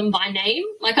remember them by name.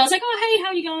 Like, I was like, oh, hey,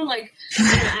 how you going? Like,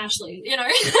 Ashley, you know,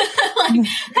 like,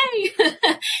 hey.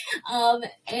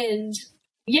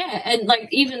 And like,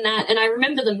 even that, and I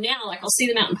remember them now. Like, I'll see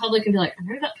them out in public and be like, I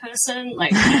know that person.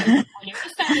 Like, I know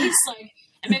the face. Like,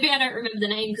 and maybe I don't remember the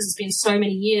name because it's been so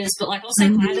many years, but like, I'll say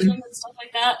hi to them and stuff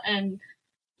like that. And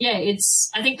yeah,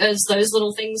 I think there's those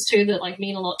little things too that, like,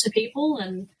 mean a lot to people.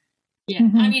 And yeah,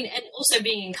 I mean, and also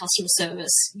being in customer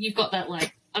service, you've got that,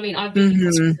 like, I mean, I've been in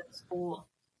customer service for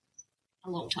a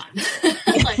long time.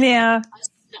 Like, I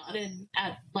started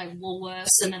at, like,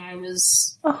 Woolworths, and then I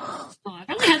was, I've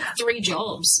only had 3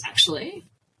 jobs, actually.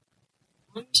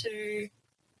 1, 2,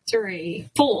 3,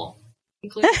 4,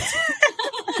 including this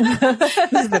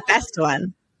is the best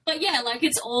one. But yeah, like,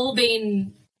 it's all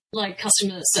been, like,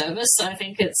 customer service, so I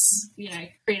think it's, you know,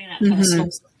 creating that personal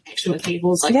connection with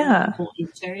people is, like, really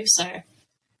important too. So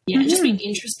yeah, just being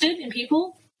interested in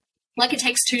people. Like, it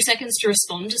takes 2 seconds to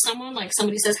respond to someone. Like,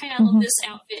 somebody says, hey, I love this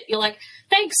outfit. You're like,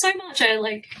 thanks so much. I,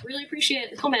 like, really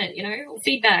appreciate the comment, you know, or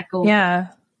feedback, or, you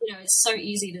know, it's so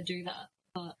easy to do that.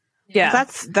 But Yeah.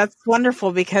 That's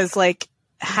wonderful, because like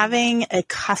having a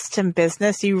custom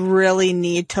business, you really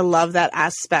need to love that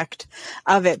aspect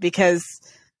of it, because,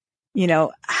 you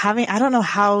know, I don't know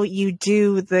how you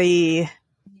do the,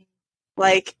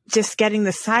 like, just getting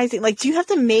the sizing. Like, do you have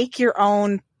to make your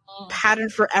own pattern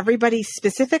for everybody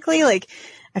specifically? Like,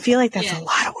 I feel like that's a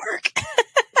lot of work.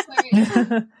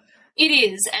 It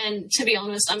is. And to be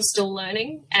honest, I'm still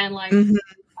learning. And like,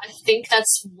 I think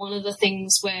that's one of the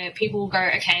things where people will go,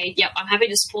 okay, yep, I'm happy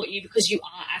to support you because you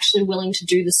are actually willing to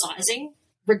do the sizing,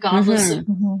 regardless of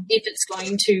if it's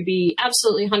going to be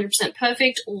absolutely 100%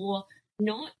 perfect or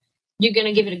not. You're going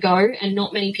to give it a go, and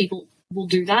not many people will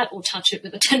do that or touch it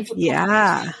with a 10-foot pole.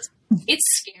 Yeah. It's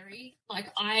scary.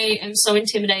 Like, I am so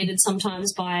intimidated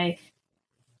sometimes by,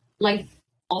 like,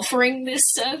 offering this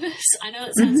service. I know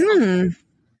it sounds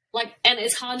like, and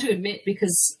it's hard to admit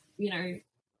because, you know,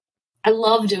 I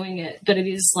love doing it, but it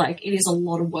is a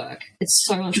lot of work. It's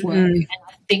so much work. And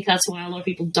I think that's why a lot of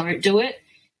people don't do it.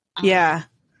 Yeah.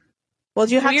 Well,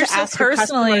 do you have to ask your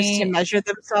customers to measure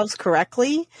themselves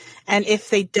correctly? And if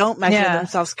they don't measure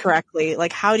themselves correctly,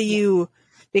 like, how do you,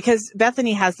 because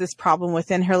Bethany has this problem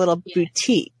within her little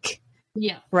boutique.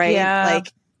 Yeah. Right? Yeah.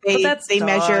 Like, they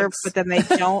measure, but then they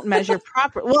don't measure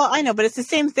properly. Well, I know, but it's the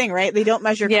same thing, right? They don't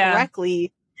measure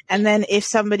correctly. And then if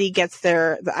somebody gets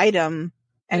the item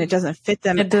and it doesn't fit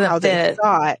them how they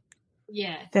thought,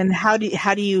 then how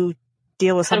do you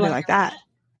deal with something like that?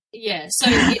 Yeah, so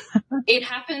it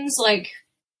happens, like,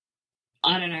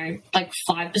 I don't know, like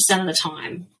 5% of the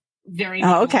time. Very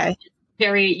okay.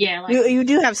 Very, like, you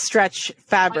do have stretch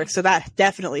fabric, so that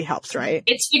definitely helps, right?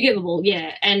 It's forgivable,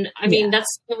 and I mean,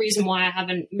 that's the reason why I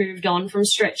haven't moved on from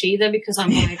stretch either, because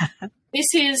I'm like, this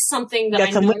is something that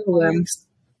I know works,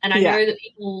 and I know that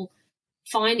people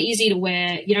find easy to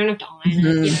wear. You don't have to iron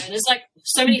it. You know, there's like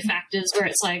so many factors where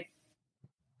it's like,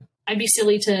 I'd be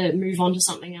silly to move on to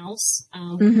something else.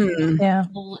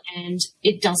 And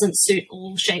it doesn't suit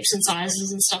all shapes and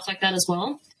sizes and stuff like that as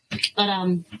well. But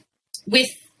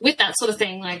with that sort of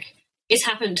thing, like, it's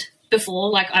happened before.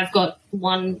 Like, I've got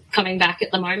one coming back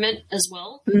at the moment as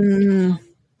well.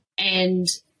 And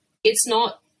it's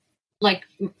not like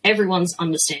everyone's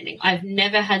understanding. I've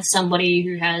never had somebody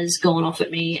who has gone off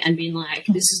at me and been like,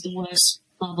 this is the worst,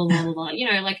 blah, blah, blah, blah, blah.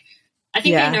 You know, like, I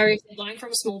think they know if they're buying from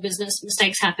a small business,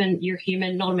 mistakes happen. You're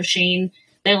human, not a machine.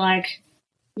 They're like,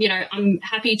 you know, I'm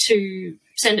happy to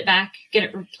send it back, get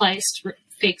it replaced,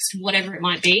 fixed, whatever it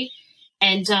might be.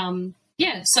 And,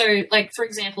 so, like, for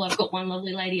example, I've got one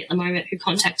lovely lady at the moment who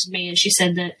contacted me, and she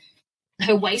said that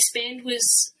her waistband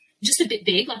was just a bit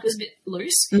big, like it was a bit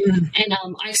loose. And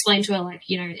I explained to her, like,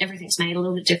 you know, everything's made a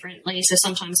little bit differently, so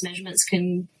sometimes measurements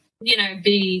can, you know,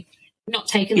 be not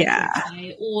taken the correct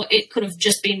way, or it could have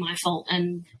just been my fault.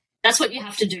 And that's what you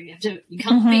have to do. You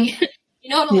can't be,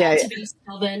 you're not allowed to be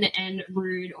stubborn and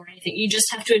rude or anything. You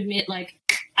just have to admit, like,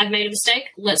 I've made a mistake.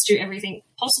 Let's do everything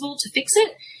possible to fix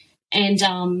it.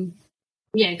 And,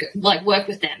 like, work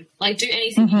with them. Like, do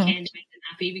anything you can to make them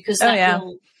happy, because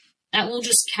that will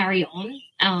just carry on.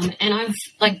 And I've,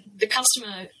 like, the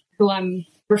customer who I'm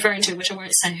referring to, which I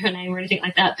won't say her name or anything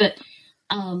like that, but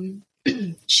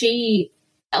she,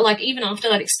 like, even after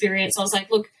that experience, I was like,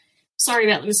 look, sorry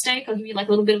about the mistake. I'll give you, like,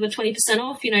 a little bit of a 20%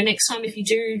 off, you know, next time if you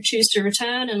do choose to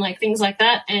return, and, like, things like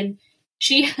that. And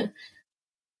she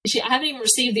I haven't even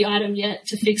received the item yet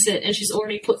to fix it, and she's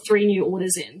already put 3 new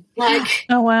orders in. Like,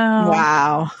 oh,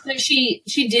 wow. So she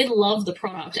did love the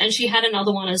product, and she had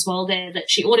another one as well there that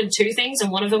she ordered 2 things,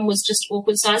 and one of them was just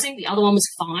awkward sizing. The other one was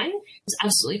fine. It was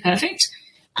absolutely perfect.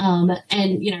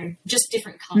 And, you know, just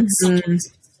different cuts. Sometimes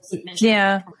it doesn't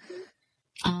measure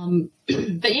properly.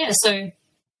 But so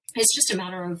it's just a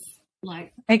matter of,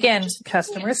 like, again,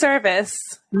 customer service.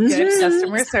 Good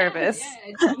customer service.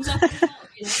 It comes up with help,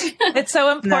 you know? It's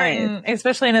so important,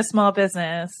 especially in a small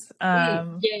business.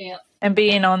 And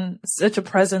being on such a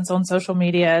presence on social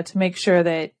media, to make sure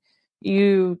that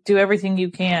you do everything you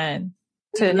can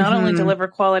to not only deliver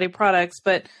quality products,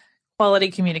 but quality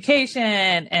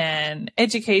communication and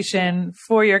education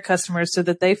for your customers, so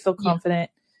that they feel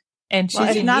confident and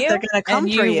choosing they're you, going to come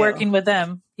and for you you working with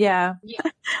them.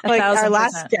 Like our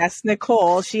last guest,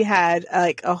 Nicole, she had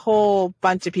like a whole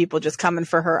bunch of people just coming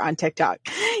for her on TikTok,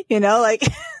 you know, like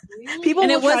people.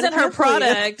 And it wasn't her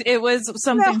product. It was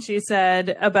something she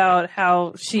said about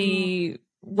how she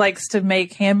likes to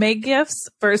make handmade gifts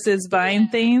versus buying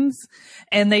things.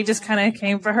 And they just kind of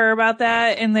came for her about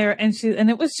that. And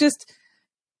it was just,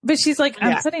 but she's like,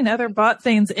 I'm putting other bought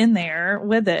things in there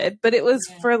with it, but it was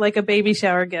for like a baby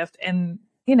shower gift. And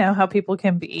you know, how people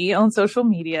can be on social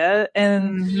media.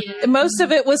 And most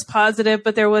of it was positive,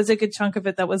 but there was a good chunk of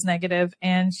it that was negative.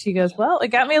 And she goes, well, it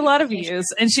got me a lot of views,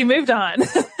 and she moved on.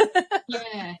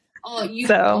 Yeah. Oh, you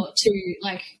got to,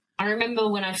 like, I remember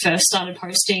when I first started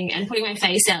posting and putting my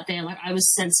face out there, like, I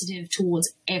was sensitive towards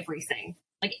everything.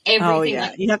 Like, everything. Oh,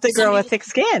 yeah. Like, you have to grow a thick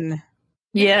skin.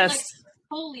 Yeah, yes. Like,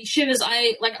 holy shivers.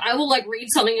 I will, like, read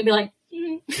something and be like,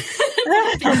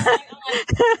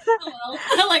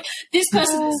 like, this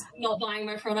person is not buying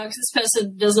my products. This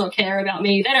person does not care about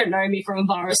me. They don't know me from a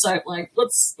bar of soap. Like,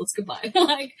 let's goodbye.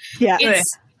 Like,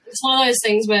 it's one of those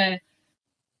things where,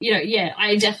 you know,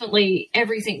 I definitely,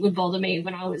 everything would bother me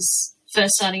when I was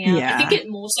first starting out. I think it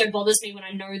more so bothers me when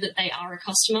I know that they are a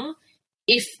customer.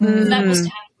 If that was to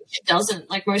happen, which it doesn't.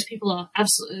 Like, most people are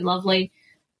absolutely lovely.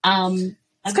 It's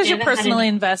because you're personally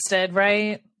invested,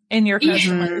 right? In your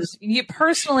customers. You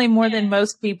personally more than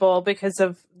most people, because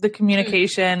of the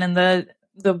communication and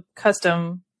the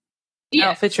custom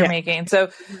outfits you're making.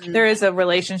 So there is a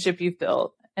relationship you've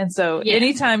built. And so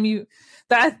anytime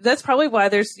that's probably why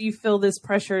you feel this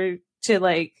pressure to,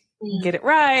 like, get it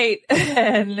right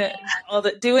and all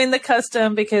that, doing the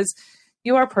custom, because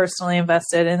you are personally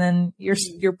invested, and then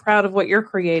you're proud of what you're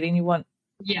creating. You want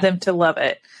them to love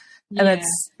it. And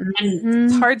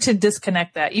it's hard to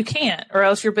disconnect that. You can't, or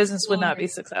else your business would not be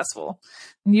successful.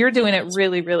 And you're doing it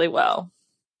really, really well.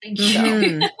 Thank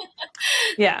you.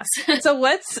 Yeah. So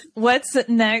what's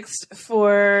next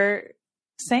for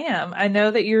Sam? I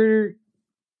know that you're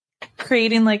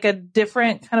creating, like, a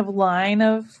different kind of line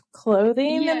of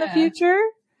clothing in the future.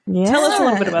 Yeah. Tell us a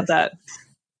little bit about that.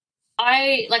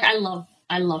 I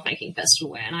love making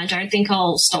festival wear, and I don't think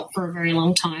I'll stop for a very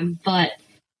long time, but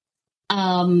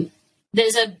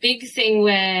there's a big thing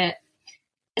where,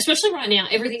 especially right now,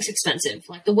 everything's expensive.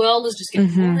 Like, the world is just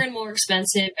getting more and more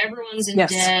expensive. Everyone's in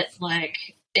debt. Like,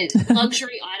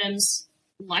 luxury items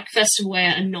like festival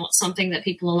wear are not something that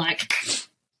people are like,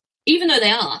 even though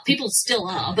they are, people still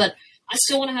are, but I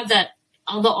still want to have that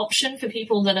other option for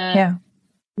people that are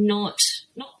not,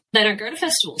 they don't go to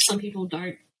festivals. Some people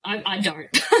don't. I don't.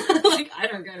 Like, I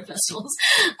don't go to festivals.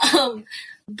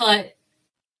 But,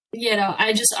 you know,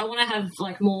 I want to have,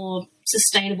 like, more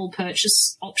sustainable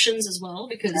purchase options as well,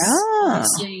 because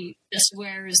obviously festival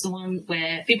wear is the one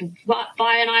where people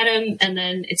buy an item and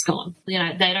then it's gone. You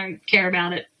know, they don't care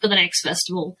about it for the next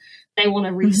festival. They want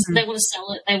to they want to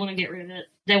sell it. They want to get rid of it.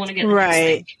 They want to get the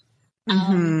next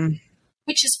thing.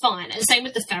 Which is fine. And same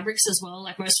with the fabrics as well.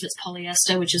 Like, most of it's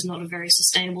polyester, which is not a very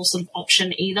sustainable sort of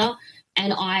option either.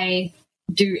 And I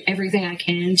do everything I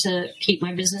can to keep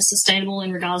my business sustainable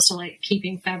in regards to, like,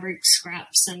 keeping fabric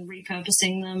scraps and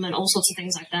repurposing them and all sorts of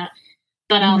things like that.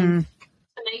 But to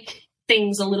make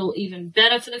things a little even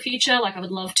better for the future, like, I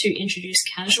would love to introduce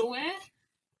casual wear.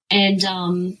 And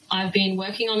I've been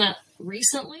working on that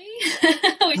recently.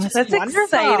 That's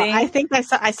exciting. I think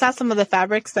I saw some of the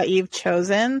fabrics that you've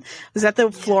chosen. Was that the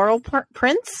floral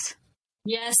prints?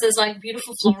 Yes, there's, like,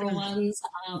 beautiful floral ones.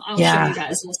 I'll show you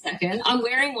guys in a second. I'm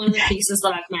wearing one of the pieces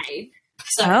that I've made.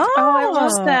 So, I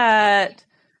love that.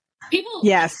 People,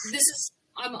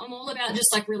 I'm all about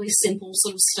just, like, really simple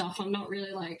sort of stuff. I'm not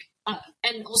really, like,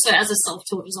 and also as a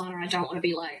self-taught designer, I don't want to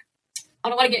be like, I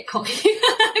don't want to get cocky,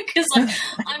 because, like,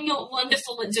 I'm not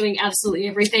wonderful at doing absolutely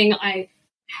everything. I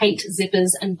hate zippers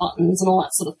and buttons and all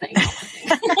that sort of thing.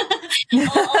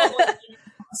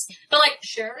 But, like,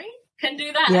 shirring can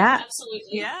do that. Yeah. Absolutely.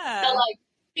 Yeah. But, like,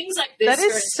 things like this. That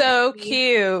is so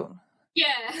cute.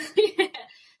 Yeah.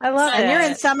 I love it. And you're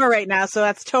in summer right now, so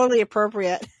that's totally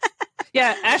appropriate.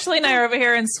 Yeah, Ashley and I are over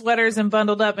here in sweaters and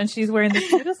bundled up, and she's wearing this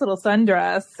cutest little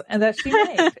sundress and that she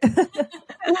made.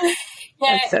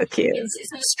 That's so cute.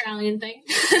 It's an Australian thing.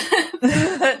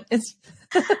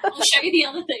 I'll show you the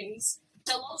other things.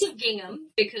 So lots of gingham,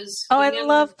 because I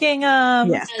love gingham.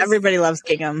 Yes, everybody loves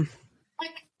gingham.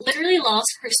 Like, literally last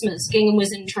Christmas, gingham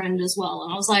was in trend as well,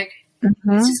 and I was like,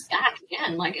 it's just back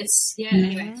again. Like, it's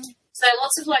anyway. So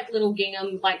lots of, like, little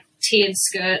gingham, like, tiered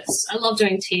skirts. I love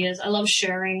doing tiers. I love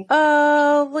shirring.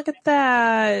 Oh, look at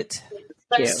that!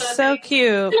 So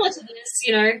cute. Similar to this,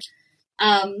 you know.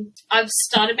 I've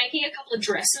started making a couple of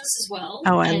dresses as well.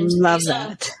 Oh, I love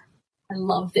that. I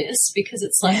love this because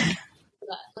it's like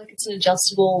it's an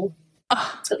adjustable.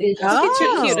 Look at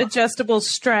your cute adjustable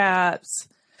straps.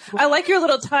 I like your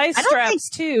little tie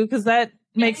straps too, because that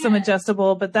makes them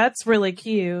adjustable. But that's really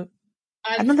cute.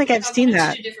 I don't think I've seen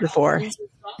that before.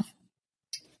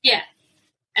 Yeah,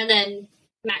 and then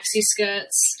maxi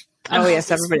skirts. Oh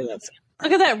yes, everybody loves it.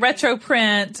 Look at that retro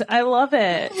print. I love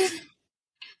it.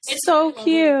 It's so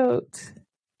cute.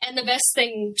 And the best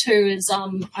thing too is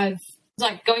I've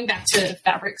like going back to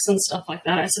fabrics and stuff like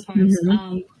that, I suppose.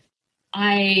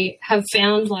 I have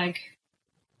found, like,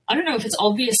 I don't know if it's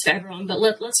obvious for everyone, but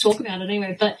let's talk about it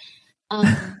anyway. But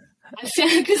I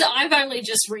found, because I've only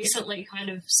just recently kind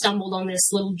of stumbled on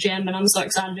this little gem, and I'm so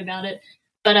excited about it.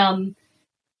 But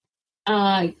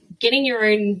getting your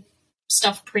own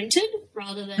stuff printed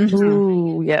rather than just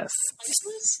yes.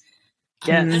 places.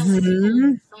 Yes. And a lot of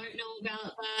people don't know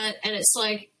about that, and it's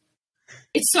like,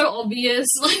 it's so obvious,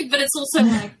 like, but it's also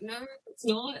like, no, it's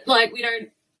not. Like, we don't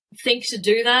think to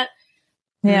do that.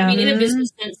 Yeah. I mean, in a business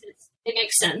sense, it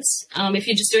makes sense. If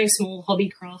you're just doing small hobby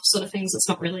craft sort of things, it's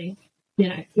not really,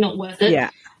 not worth it. Yeah.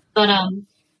 But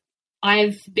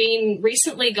I've been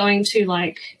recently going to,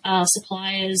 like,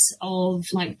 suppliers of,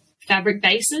 like, fabric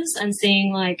bases and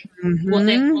seeing, like, what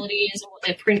their quality is and what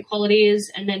their print quality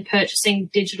is, and then purchasing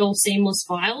digital seamless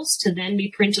files to then be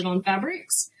printed on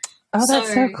fabrics. Oh,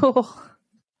 that's so cool.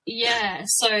 Yeah,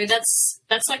 so that's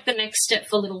like the next step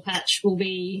for Little Patch will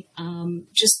be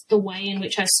just the way in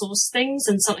which I source things,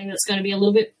 and something that's going to be a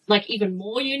little bit, like, even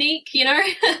more unique,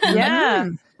 Yeah.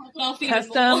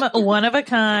 Custom,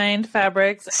 one-of-a-kind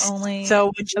fabrics only so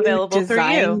would you available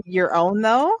design through you. Your own,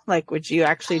 though? Like, would you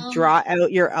actually draw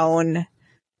out your own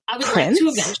I would prints?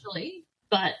 like to eventually,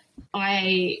 but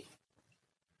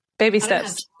baby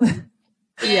steps.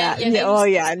 Yeah. Oh,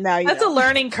 yeah. No, that's a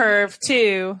learning curve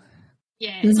too.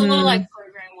 Yeah, it's a lot of, like,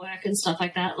 program work and stuff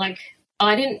like that. Like,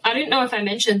 I didn't know if I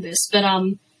mentioned this, but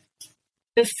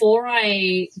before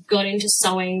I got into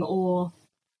sewing, or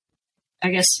I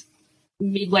guess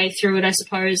midway through it, I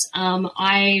suppose,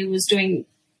 I was doing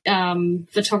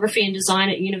photography and design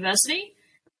at university,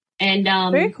 and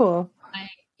very cool.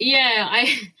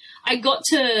 I got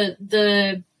to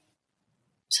it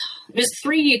was a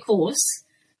 3-year course.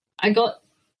 I got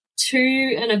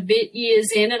 2 and a bit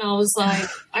years in, and I was like,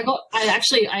 I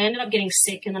ended up getting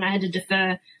sick, and then I had to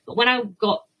defer. But when I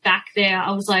got back there,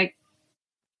 I was like,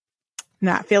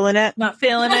 not feeling it. I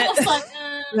was like,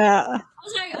 no. I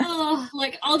was like, oh,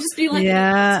 like, I'll just be like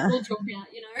a school dropout,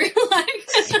 like,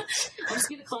 I'll just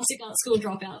be the classic art school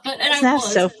dropout. But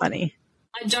that's so funny.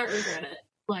 I don't regret it,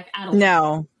 like, at all.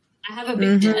 No, I have a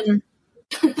big debt,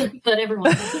 but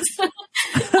everyone does.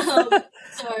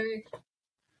 So.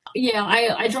 Yeah,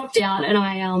 I dropped out, and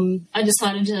I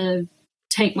decided to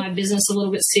take my business a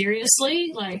little bit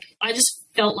seriously. Like, I just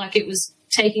felt like it was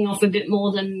taking off a bit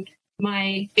more than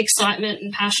my excitement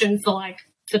and passion for, like,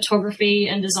 photography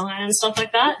and design and stuff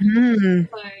like that. So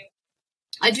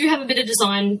I do have a bit of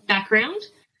design background.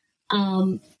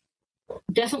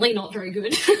 Definitely not very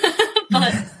good,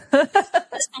 but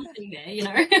there's something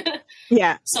there,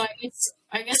 Yeah. So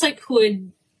I guess I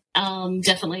could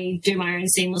definitely do my own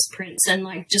seamless prints, and,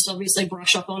 like, just obviously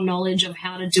brush up on knowledge of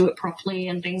how to do it properly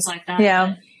and things like that. Yeah.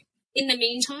 But in the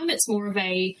meantime, it's more of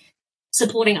a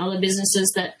supporting other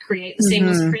businesses that create the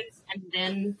seamless prints and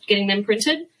then getting them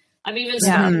printed. I've even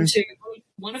spoken to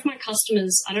one of my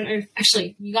customers. I don't know,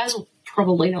 actually, you guys will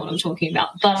probably know what I'm talking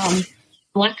about, but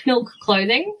Black Milk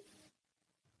Clothing.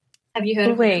 Have you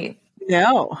heard of Wait.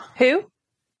 No. Who?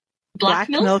 Black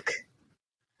Milk?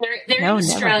 They're in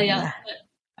Australia.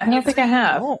 I don't think I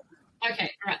have. Oh.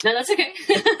 Okay, all right. No, that's okay.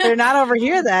 They're not over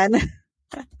here then.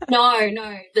 No.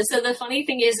 So the funny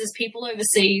thing is people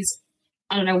overseas,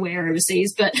 I don't know where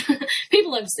overseas, but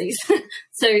people overseas,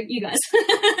 so you guys,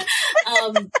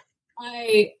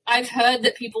 I've heard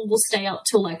that people will stay up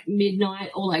till, like, midnight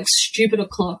or, like, stupid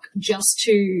o'clock just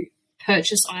to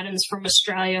purchase items from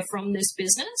Australia from this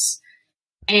business.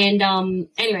 And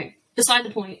anyway, beside the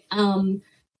point, one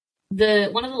of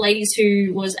the ladies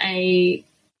who was a,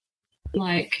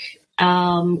 like,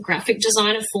 graphic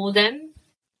designer for them,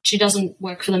 she doesn't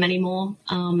work for them anymore,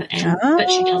 but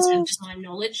she does have design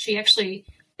knowledge. She actually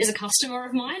is a customer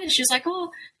of mine, and she's like,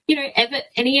 oh,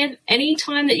 any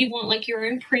time that you want, like, your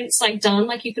own prints, like, done,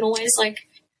 like, you can always, like,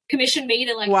 commission me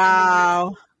to, like,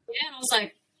 wow. Yeah, and I was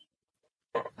like,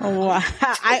 wow.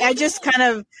 I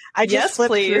just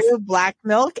flipped through Black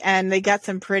Milk, and they got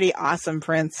some pretty awesome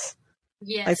prints.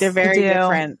 Yes, like, they're very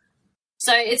different.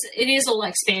 So it is all,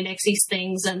 like, spandexy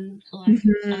things, and, like,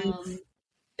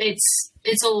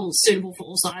 it's all suitable for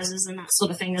all sizes and that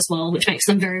sort of thing as well, which makes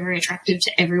them very, very attractive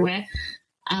to everywhere.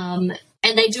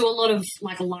 And they do a lot of,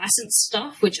 like, licensed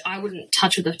stuff, which I wouldn't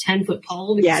touch with a 10-foot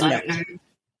pole because I don't know.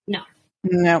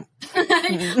 No.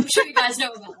 I'm sure you guys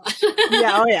know about that.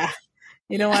 Yeah. Oh yeah.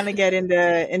 You don't want to get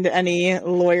into any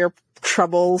lawyer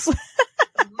troubles.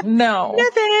 No. No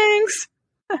thanks.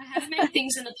 I have made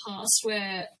things in the past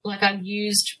where, like, I've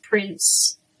used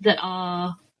prints that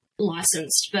are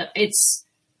licensed, but it's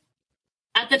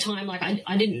at the time, like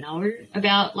I didn't know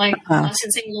about like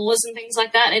licensing laws and things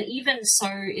like that. And even so,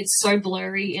 it's so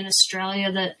blurry in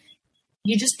Australia that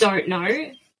you just don't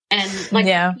know. And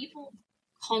like people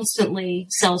constantly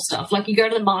sell stuff. Like you go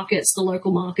to the markets, the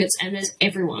local markets, and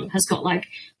everyone has got like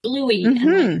Bluey and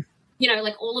like, you know,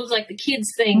 like all of like the kids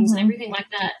things and everything like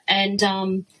that. And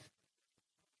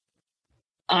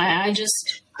I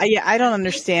don't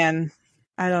understand.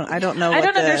 I don't know. I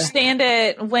don't understand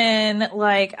it when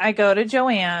like I go to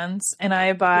Joann's and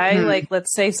I buy like,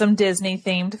 let's say some Disney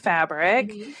themed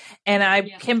fabric and I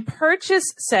can purchase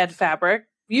said fabric,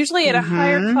 usually at a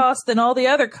higher cost than all the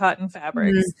other cotton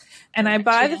fabrics. And I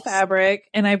buy the fabric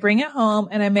and I bring it home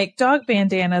and I make dog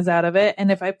bandanas out of it.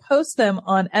 And if I post them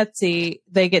on Etsy,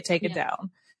 they get taken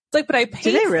down. It's like, but I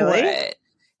paid for it.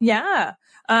 Yeah.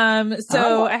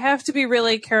 So I have to be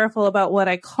really careful about what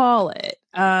I call it,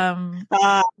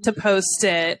 to post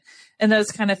it and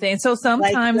those kind of things. So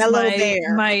sometimes like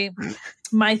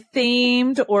my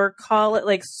themed or call it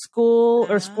like school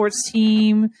or sports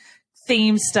team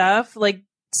theme stuff, like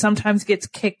sometimes gets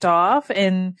kicked off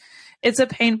and it's a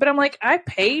pain, but I'm like, I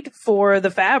paid for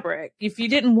the fabric. If you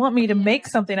didn't want me to make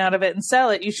something out of it and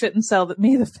sell it, you shouldn't sell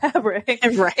me the fabric.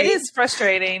 Right. It is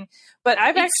frustrating, but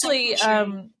I've actually,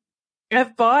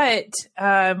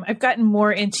 I've gotten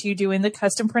more into doing the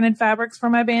custom printed fabrics for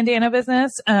my bandana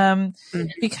business,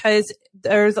 because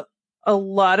there's a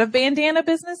lot of bandana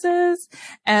businesses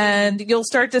and you'll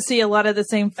start to see a lot of the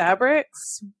same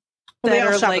fabrics. They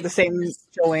all shop at the same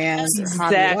Joann's.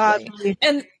 Exactly.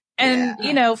 And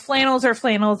you know, flannels are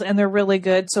flannels and they're really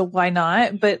good. So why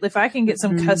not? But if I can get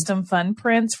some custom fun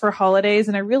prints for holidays,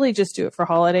 and I really just do it for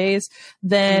holidays,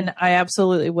 then I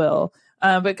absolutely will.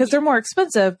 Because they're more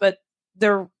expensive, but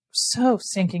they're so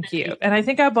stinking cute. And I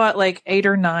think I bought like 8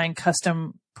 or 9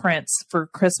 custom prints for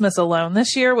Christmas alone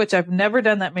this year, which I've never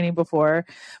done that many before,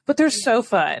 but they're so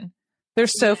fun. They're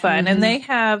so fun. And they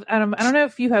have, I don't know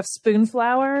if you have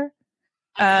Spoonflower,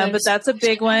 but that's a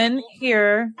big one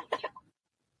here.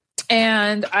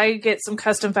 And I get some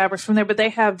custom fabrics from there, but they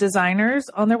have designers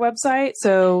on their website.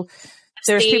 So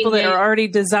there's people that are already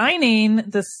designing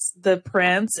the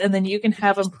prints, and then you can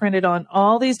have them printed on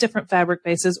all these different fabric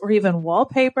bases, or even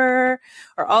wallpaper,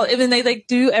 or even they like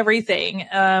do everything.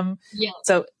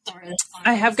 So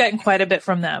I have gotten quite a bit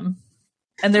from them,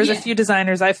 and there's a few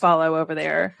designers I follow over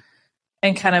there,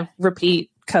 and kind of repeat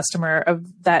customer of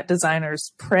that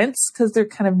designer's prints because they're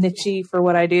kind of niche-y for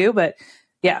what I do. But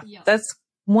that's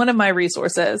one of my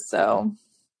resources. So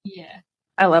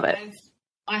I love it.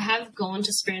 I have gone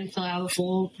to Spoonflower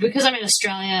before because I'm in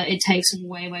Australia. It takes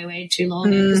way too long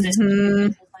because there's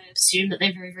people I assume that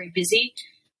they're very, very busy.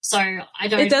 So I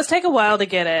don't. It does take a while to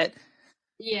get it.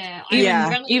 Yeah,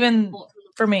 even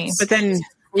for me. But then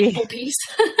piece.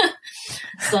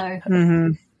 So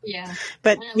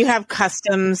but you have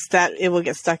customs that it will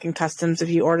get stuck in customs if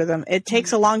you order them. It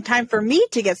takes a long time for me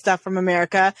to get stuff from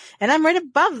America, and I'm right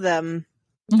above them.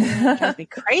 It drives me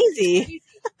crazy.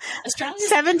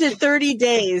 7 to 30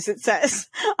 days, it says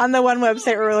on the one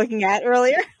website we were looking at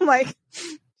earlier. I'm like,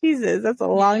 Jesus, that's a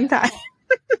long time.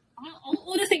 I'll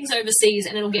order things overseas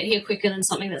and it'll get here quicker than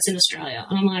something that's in Australia.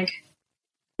 And I'm like,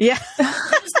 how does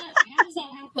that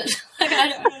happen? Like, I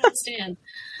don't understand.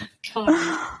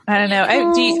 I don't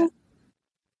know.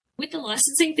 With the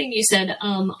licensing thing you said,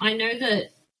 I know that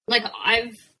like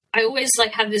I always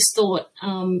like have this thought,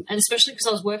 and especially because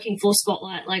I was working for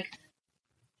Spotlight, like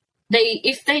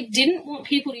if they didn't want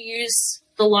people to use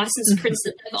the licensed prints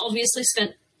that they've obviously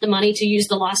spent the money to use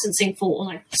the licensing for, or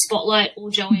like Spotlight or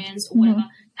Joann's or whatever,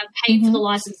 have paid for the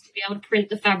license to be able to print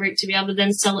the fabric to be able to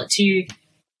then sell it to you.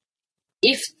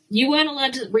 If you weren't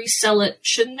allowed to resell it,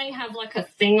 shouldn't they have like a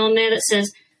thing on there that says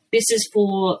this is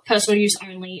for personal use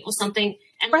only or something?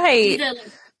 And either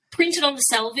like, print it on the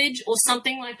salvage or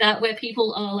something like that, where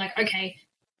people are like, okay,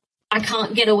 I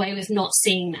can't get away with not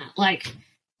seeing that. Like,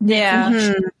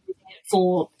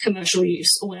 for commercial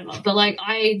use or whatever. But like,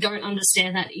 I don't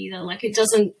understand that either. Like, it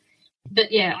doesn't.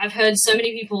 But yeah, I've heard so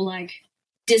many people like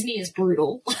Disney is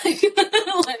brutal. Like,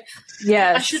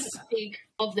 I shouldn't speak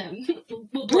of them.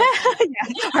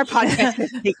 Our podcast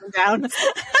is taken down.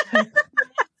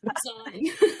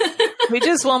 We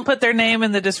just won't put their name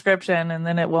in the description, and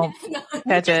then it won't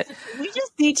catch it. We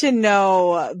just need to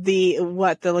know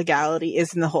what the legality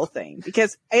is in the whole thing,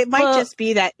 because it might just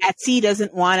be that Etsy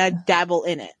doesn't want to dabble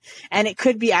in it, and it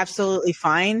could be absolutely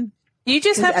fine. You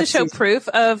just have to show proof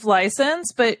of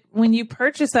license, but when you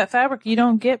purchase that fabric, you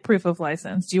don't get proof of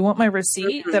license. Do you want my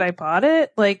receipt that I bought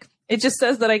it? Like, it just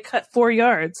says that I cut 4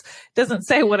 yards. It doesn't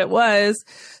say what it was.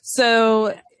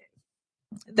 So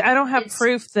I don't have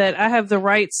proof that I have the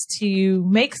rights to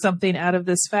make something out of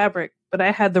this fabric, but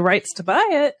I had the rights to buy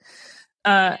it.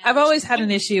 I've always had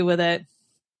an issue with it.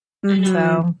 Mm-hmm.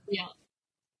 So yeah,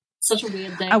 such a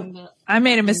weird thing. I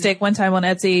made a mistake one time on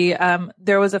Etsy.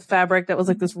 There was a fabric that was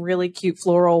like this really cute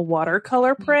floral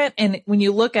watercolor print. And when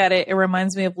you look at it, it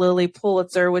reminds me of Lilly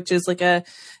Pulitzer, which is like a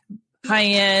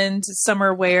high-end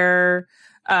summer wear,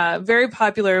 very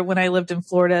popular when I lived in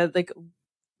Florida, like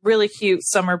really cute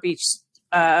summer beach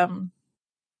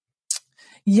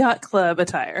yacht club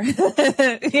attire,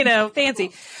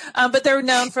 fancy. But they're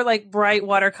known for like bright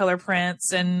watercolor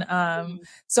prints. And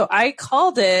so I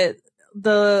called it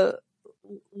the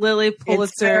Lilly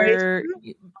Pulitzer,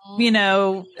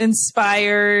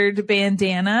 inspired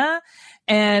bandana.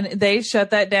 And they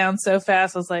shut that down so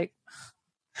fast. I was like,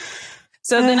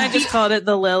 so then I just called it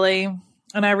the Lilly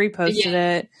and I reposted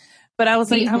it. But I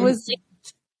was like,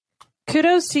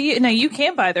 kudos to you. Now you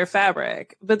can buy their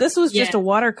fabric, but this was just a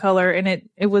watercolor and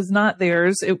it was not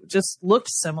theirs. It just looked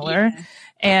similar.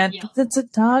 And it's a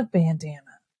dog bandana.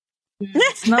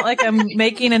 It's not like I'm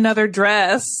making another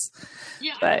dress.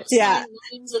 But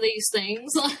millions of these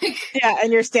things.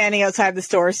 And you're standing outside the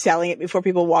store selling it before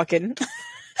people walk in.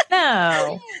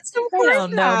 No, they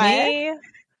don't know me.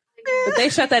 But they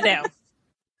shut that down.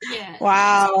 Yeah.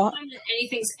 Wow. The time that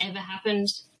anything's ever happened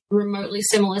remotely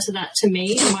similar to that to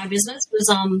me in my business was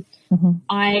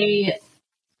I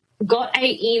got an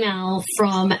email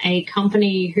from a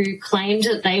company who claimed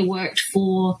that they worked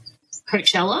for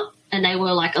Coachella and they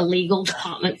were like a legal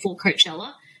department for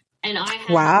Coachella. And I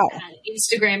had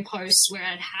Instagram posts where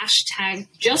I had hashtagged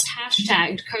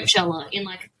Coachella in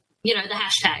the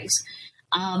hashtags.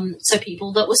 So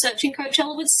people that were searching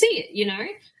Coachella would see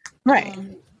it, Right.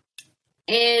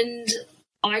 And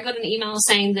I got an email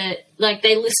saying that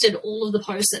they listed all of the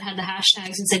posts that had the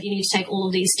hashtags and said, you need to take all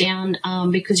of these down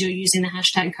because you're using the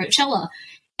hashtag Coachella.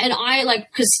 And I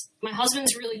because my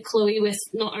husband's really cluey with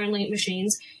not only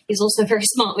machines, he's also very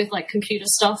smart with computer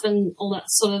stuff and all that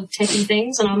sort of techie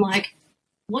things. And I'm like,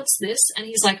 what's this? And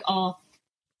he's like, oh,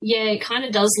 yeah, it kind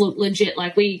of does look legit.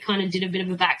 We kind of did a bit of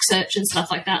a back search and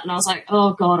stuff like that. And I was like,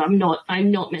 oh God, I'm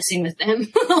not messing with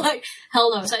them.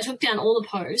 Hell no. So I took down all the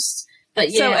posts.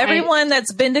 But yeah, so everyone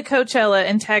that's been to Coachella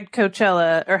and tagged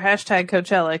Coachella or hashtag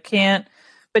Coachella can't,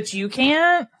 but you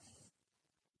can't.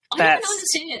 I don't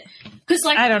understand it because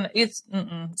I don't. It's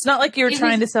not like you're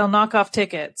trying to sell knockoff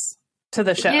tickets to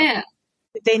the show. Yeah,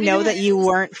 they know that you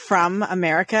weren't from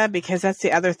America because that's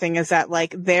the other thing is that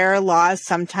their laws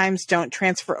sometimes don't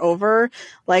transfer over.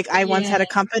 I once had a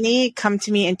company come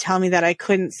to me and tell me that I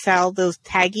couldn't sell those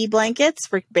taggy blankets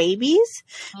for babies,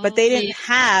 but they didn't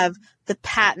have the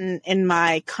patent in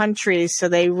my country, so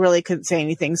they really couldn't say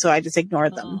anything. So I just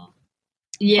ignored them.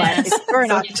 Yeah, but if you're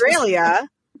in Australia,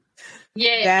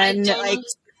 I don't understand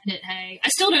it. Hey, I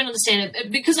still don't understand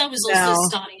it because I was also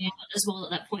starting out as well at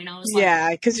that point. I was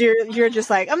because you're just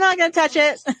I'm not gonna touch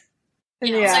it. I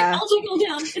was I'll take it all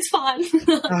down. It's fine.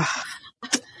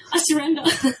 I surrender.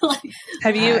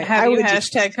 Have you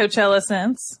hashtag Coachella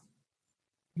since?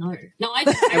 No, I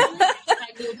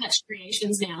hashtag Little Patch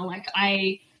Creations now.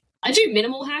 I do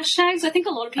minimal hashtags. I think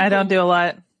a lot of people. I don't do a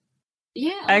lot.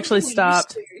 Yeah, I actually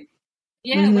stopped.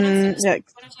 Yeah, when I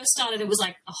first started, it was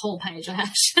a whole page of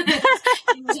hashtags.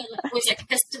 It was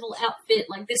festival outfit,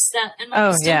 this, that, and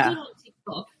I still do it on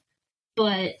TikTok.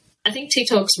 But I think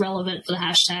TikTok's relevant for the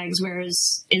hashtags,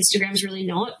 whereas Instagram's really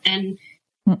not. And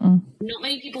not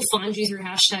many people find you through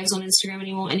hashtags on Instagram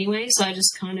anymore anyway, so I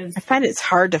just kind of... I find it's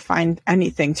hard to find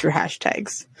anything through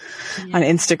hashtags on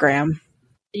Instagram.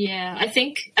 Yeah, I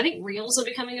think Reels are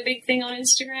becoming a big thing on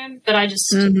Instagram, but I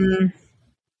just...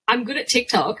 I'm good at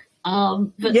TikTok,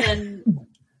 but then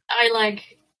I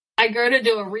go to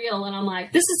do a Reel and I'm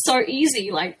like, this is so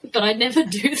easy, but I never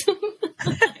do them.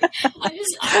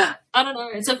 I don't know.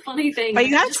 It's a funny thing. But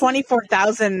you have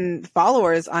 24,000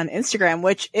 followers on Instagram,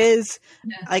 which is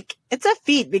it's a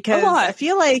feat because I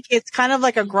feel like it's kind of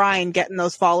like a grind getting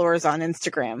those followers on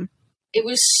Instagram. It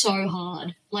was so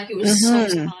hard. It was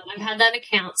so hard. I've had that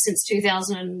account since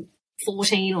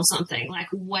 2014 or something,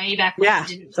 way back when I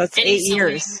didn't. So that's 8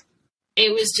 years.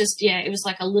 It was just, it was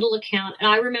a little account. And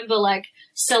I remember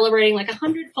celebrating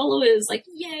 100 followers,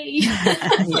 yay.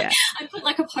 I put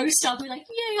a post up and be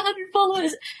yay, 100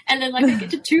 followers. And then I get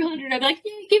to 200, I'd be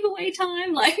yay, giveaway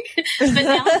time. But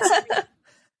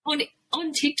now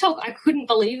on TikTok, I couldn't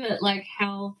believe it,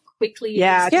 how quickly.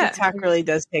 Yeah, TikTok really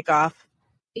does take off.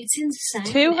 It's insane.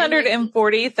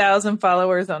 240,000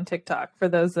 followers on TikTok for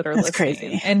those that are listening.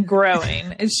 Crazy. And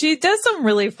growing. And she does some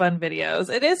really fun videos.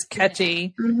 It is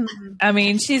catchy. I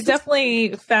mean, she's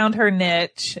definitely found her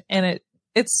niche and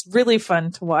it's really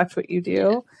fun to watch what you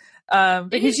do,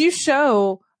 because you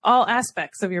show all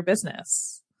aspects of your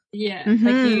business. Yeah.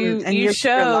 Like you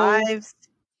show your lives.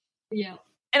 Yeah.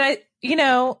 And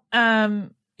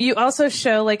you also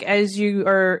show, like, as you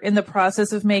are in the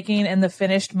process of making and the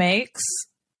finished makes,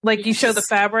 like you show the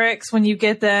fabrics when you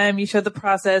get them, you show the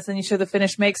process, and you show the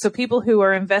finished makes. So people who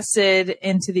are invested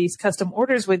into these custom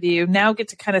orders with you now get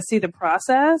to kind of see the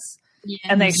process. Yes.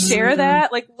 And they share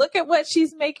that, like, look at what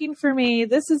she's making for me.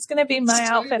 This is going to be my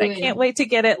outfit. I can't wait to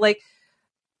get it. Like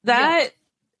that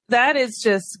is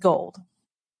just gold.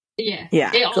 Yeah.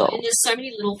 Yeah. And there's so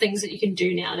many little things that you can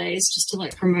do nowadays just to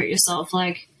like promote yourself.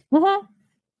 Like,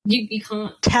 you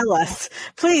can't tell us.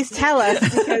 Please tell us,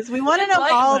 because we want to know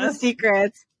all the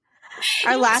secrets.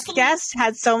 Our last guest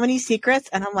had so many secrets,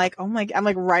 and I'm like, oh my, I'm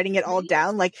like writing it all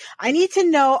down. Like, I need to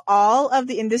know all of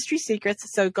the industry secrets.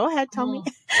 So go ahead, tell me.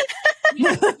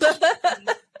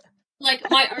 Like,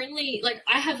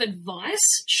 I have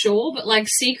advice, sure, but like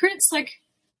secrets, like,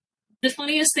 the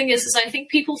funniest thing is I think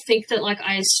people think that like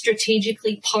I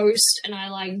strategically post and I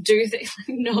like do things.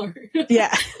 No.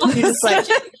 Yeah.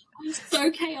 I'm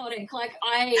so chaotic. Like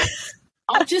I'll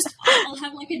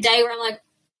have like a day where I'm like,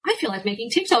 I feel like making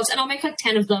TikToks, and I'll make like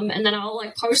 10 of them, and then I'll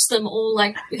like post them all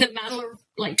like in a matter of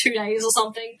like 2 days or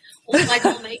something. Or like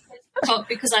I'll make a TikTok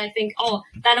because I think, oh,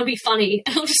 that'll be funny,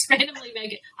 and I'll just randomly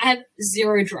make it. I have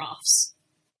 0 drafts.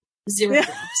 0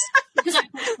 drafts. Because I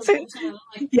post them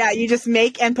like, you just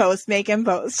make and post.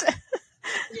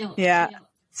 Yeah.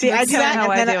 See, I do that,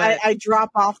 and then I drop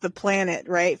off the planet,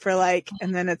 right? For like,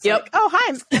 and then it's like, oh,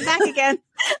 hi, I'm back again.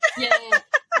 Yeah.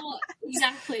 Oh,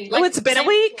 exactly. Like, it's been a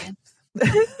week.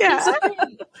 Yeah.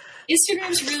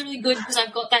 Instagram's really, really good because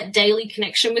I've got that daily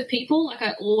connection with people. Like,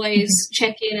 I always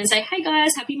check in and say, hey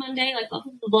guys, happy Monday, like blah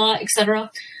blah blah, blah,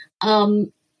 etc.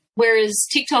 Whereas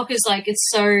TikTok is like, it's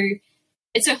so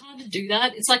hard to do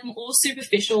that. It's like more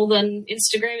superficial than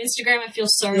Instagram. Instagram, I feel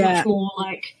so much more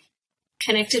like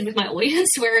connected with my audience,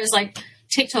 whereas like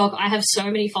TikTok, I have so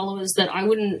many followers that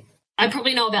I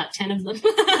probably know about 10 of them.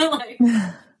 Like,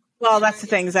 well, that's the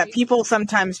thing, is that people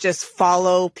sometimes just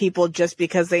follow people just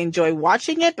because they enjoy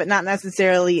watching it, but not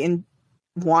necessarily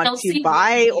want to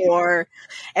buy, or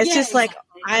it's just like,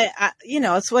 I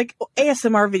it's like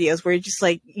ASMR videos where you just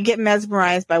like, you get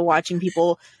mesmerized by watching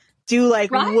people do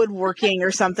like woodworking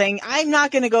or something. I'm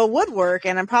not going to go woodwork,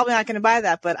 and I'm probably not going to buy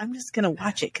that, but I'm just going to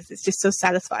watch it because it's just so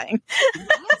satisfying.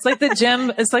 It's like the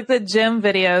gym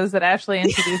videos that Ashley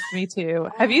introduced me to.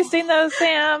 Have you seen those,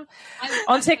 Sam?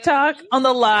 On TikTok, on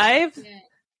the live?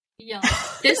 Yeah.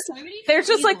 There's so many. They're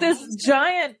just like this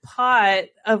giant pot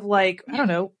of like, I don't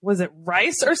know, was it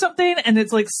rice or something? And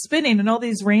it's like spinning, and all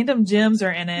these random gems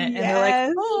are in it. And they're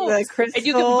like, oh, and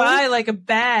you can buy like a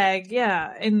bag.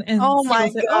 Yeah. And oh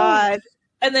my God.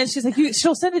 And then she's like,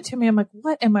 she'll send it to me. I'm like,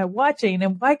 what am I watching?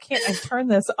 And why can't I turn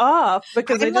this off?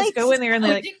 Because I just go in there and they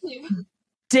like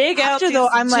dig out. After though,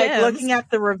 I'm like looking at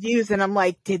the reviews, and I'm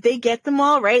like, did they get them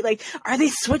all right? Like, are they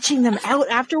switching them out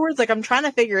afterwards? Like, I'm trying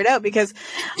to figure it out because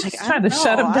like, I'm trying to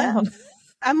shut them down.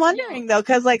 I'm wondering though,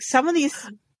 because like some of these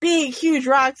big, huge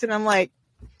rocks, and I'm like,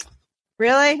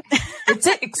 really? It's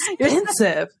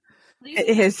expensive.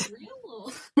 It is.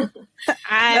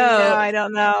 I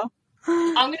don't know.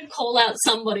 I'm going to call out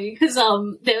somebody because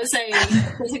there's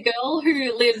a girl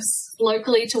who lives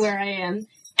locally to where I am,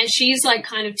 and she's like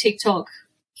kind of TikTok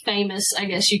famous, I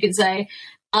guess you could say.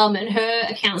 And her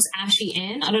account's Ashy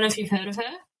Ann. I don't know if you've heard of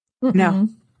her. No.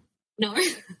 No,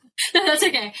 that's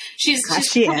okay. She's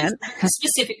Ashy Ann, a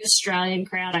specific Australian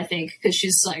crowd, I think, because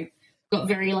she's like got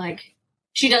very like,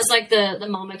 she does like the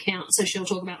mum account, so she'll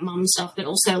talk about mum stuff, but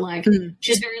also like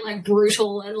she's very like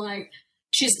brutal and like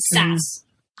she's sass,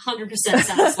 100%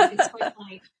 sass. Like, it's quite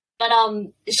funny. But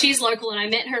she's local, and I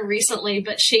met her recently,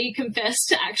 but she confessed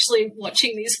to actually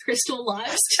watching these crystal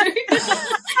lives too. It's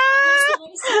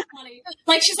so funny.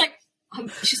 Like, she's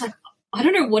like, I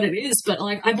don't know what it is, but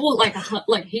like I bought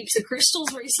like heaps of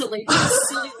crystals recently.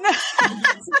 Silly.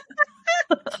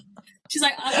 She's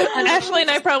like, Ashley and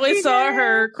I probably saw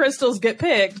her crystals get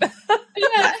picked.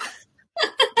 Yeah.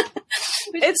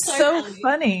 It's so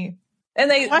funny.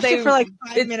 And they watched it for like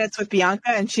 5 minutes with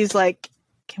Bianca, and she's like,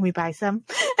 can we buy some?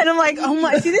 And I'm like, oh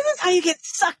my, see, this is how you get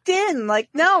sucked in. Like,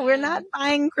 no, we're not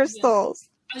buying crystals.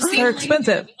 They're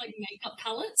expensive. With, like, makeup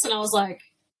palettes, and I was like,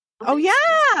 oh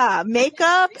yeah,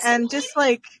 makeup and just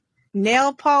like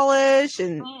nail polish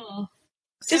and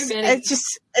it's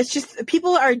just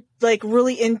people are like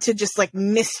really into just like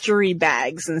mystery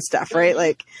bags and stuff, right?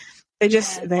 Like they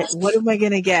just what am I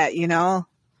gonna get? You know?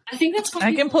 I think that's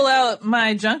I can pull out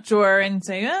my junk drawer and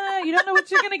say, you don't know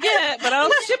what you're going to get, but I'll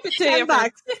ship it to you for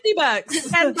 $50.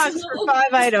 $10 for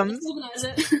 5 items.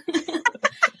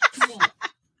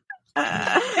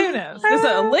 Who knows? There's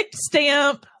a licked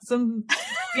stamp, some,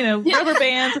 rubber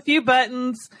bands, a few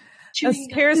buttons, a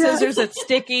pair of scissors that's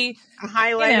sticky, a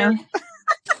highlighter.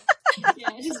 Yeah,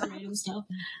 just random stuff.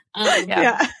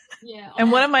 Yeah.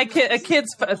 And one of my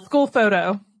kid's school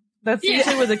photo. That's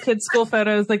usually with the kids' school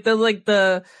photos, like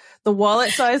the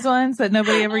wallet size ones that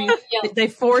nobody ever they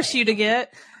force you to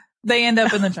get. They end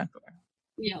up in the junk drawer.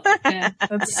 Yeah,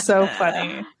 that's so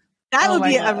funny. That would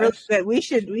be a real good. We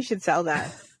should sell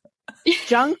that.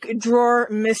 Junk drawer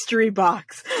mystery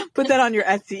box. Put that on your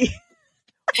Etsy.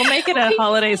 We'll make it a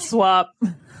holiday swap.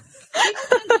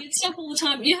 Get stuff all the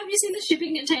time. Have you seen the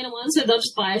shipping container ones where they'll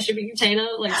just buy a shipping container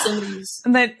like somebody's?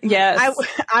 And that, yes,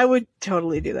 I would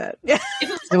totally do that. Yeah,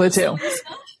 I would too.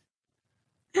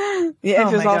 Yeah,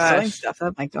 if it was all sewing stuff,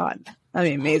 oh my god, that'd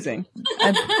be amazing.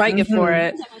 I'd fight you for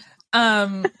it.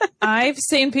 I've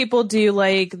seen people do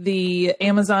like the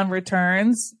Amazon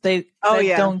returns. They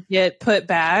don't get put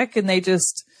back, and they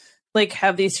just like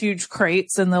have these huge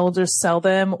crates, and they'll just sell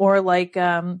them, or like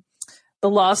the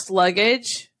lost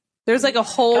luggage. There's like a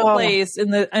whole place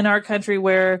in our country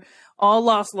where all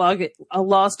lost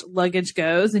luggage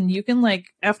goes, and you can like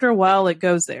after a while it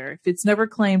goes there. If it's never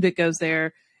claimed, it goes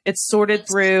there. It's sorted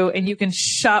through, and you can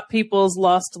shop people's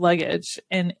lost luggage,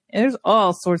 and there's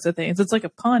all sorts of things. It's like a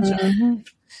pawn shop. Mm-hmm.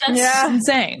 That's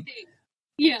insane.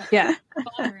 Yeah.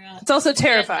 It's also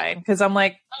terrifying because I'm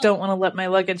like, don't want to let my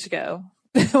luggage go.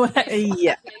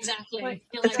 Yeah, exactly.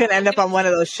 It's gonna end up on one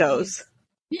of those shows.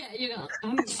 Yeah,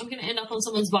 I'm going to end up on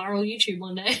someone's viral YouTube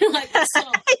one day.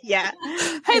 Yeah.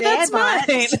 Hey, that's mine.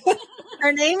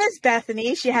 Her name is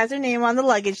Bethany. She has her name on the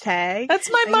luggage tag. That's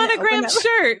my monogrammed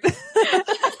shirt.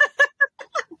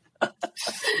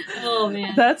 Oh,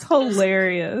 man. That's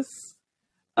hilarious.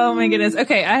 Oh, my goodness.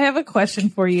 Okay, I have a question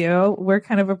for you. We're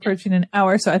kind of approaching an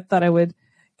hour, so I thought I would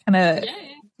kind of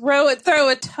throw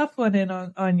a tough one in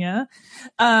on you.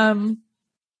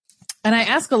 And I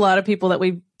ask a lot of people that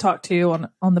we've talked to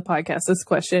on the podcast this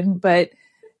question, but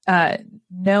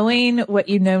knowing what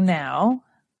you know now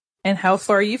and how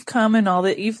far you've come and all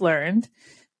that you've learned,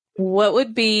 what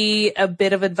would be a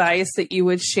bit of advice that you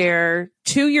would share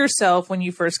to yourself when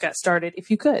you first got started,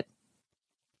 if you could?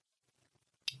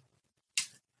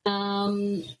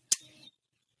 Every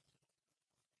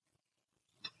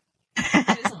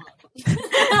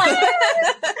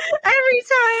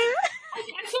time.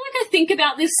 I feel like I think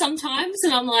about this sometimes,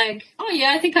 and I'm like, oh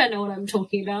yeah, I think I know what I'm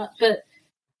talking about, but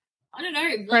I don't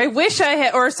know. I wish I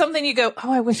had, or something you go,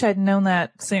 oh, I wish I'd known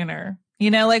that sooner.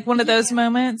 Like one of those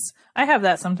moments. I have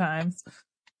that sometimes.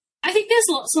 I think there's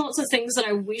lots and lots of things that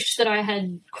I wish that I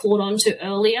had caught on to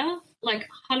earlier. Like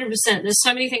 100%. There's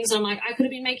so many things that I'm like, I could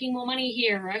have been making more money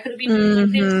here, or I could have been doing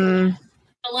like this.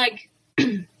 But like,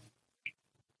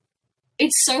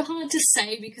 it's so hard to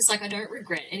say because like I don't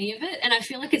regret any of it, and I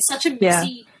feel like it's such a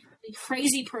messy,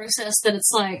 crazy process that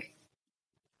it's like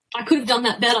I could have done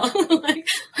that better. Like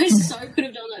I so could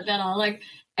have done that better. Like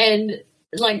and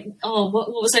like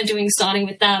what was I doing starting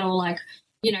with that, or like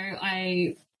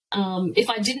I if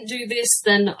I didn't do this,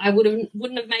 then I wouldn't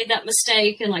have made that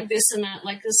mistake, and like this and that.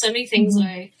 Like there's so many things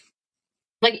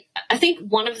I think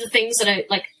one of the things that I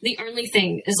like, the only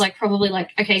thing is like probably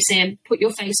like, okay, Sam, put your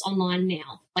face online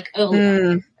now, like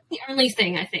earlier. The only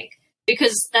thing I think,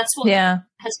 because that's what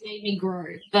has made me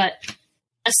grow. But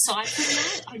aside from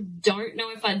that, I don't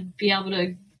know if I'd be able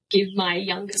to give my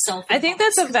younger self advice. I think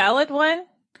that's a valid one.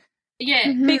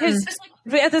 Yeah. Because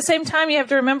at the same time, you have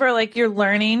to remember, like, you're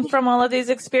learning from all of these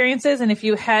experiences. And if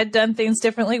you had done things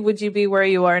differently, would you be where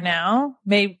you are now?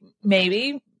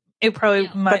 Maybe. It probably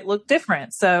might look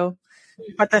different. So,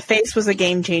 but the face was a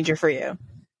game changer for you.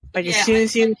 Like as soon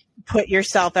as you put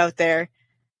yourself out there,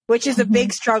 which is a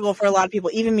big struggle for a lot of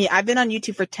people, even me. I've been on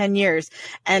YouTube for 10 years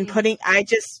and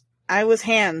I was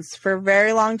hands for a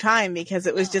very long time because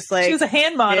it was just like, she was a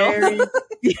hand model.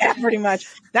 Yeah, pretty much.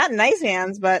 Not nice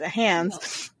hands, but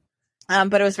hands.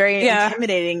 But it was very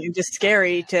intimidating and just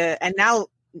scary and now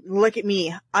look at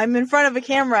me. I'm in front of a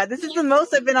camera. This is the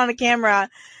most I've been on a camera.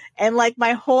 And like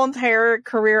my whole entire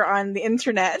career on the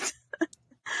internet,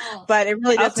 but it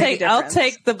really does make a difference. I'll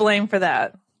take the blame for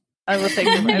that. I will take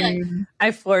the blame.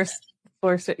 I forced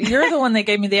it. You're the one that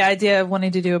gave me the idea of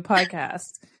wanting to do a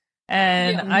podcast,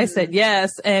 and I said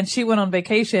yes. And she went on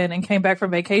vacation and came back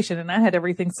from vacation, and I had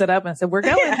everything set up and said, "We're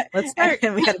going. Let's start."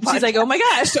 And we had a She's like, "Oh my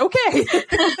gosh, okay."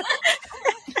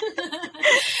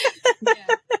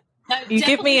 You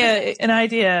give me an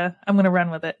idea, I'm going to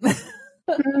run with it.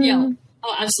 Yeah.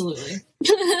 Oh, absolutely.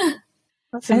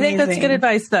 That's amazing. I think that's good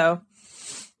advice, though.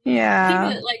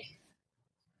 Yeah. Like,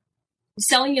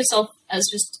 selling yourself as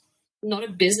just not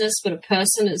a business but a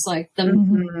person is like the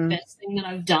best thing that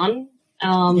I've done.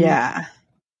 Yeah.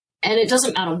 And it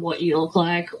doesn't matter what you look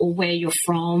like or where you're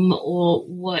from or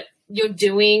what you're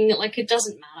doing. Like, it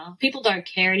doesn't matter. People don't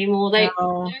care anymore. They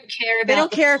don't care about. They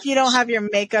don't care if you don't have your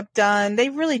makeup done. They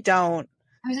really don't.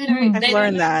 I've learned that. They don't care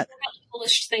about the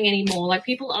polished thing anymore. Like,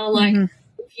 people are like,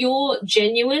 if you're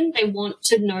genuine, they want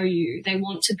to know you. They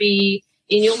want to be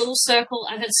in your little circle.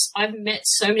 I've met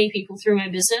so many people through my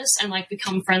business and like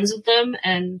become friends with them.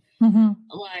 And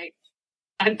like,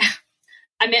 I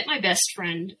met my best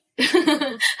friend.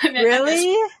 I met my best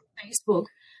friend on Facebook.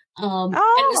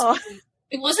 And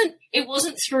it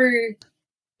wasn't through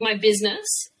my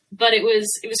business, but it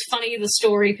was funny, the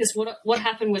story, because what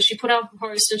happened was she put up a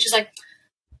post and she's like,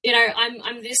 you know,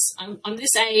 I'm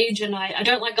this age and I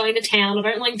don't like going to town. I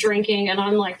don't like drinking, and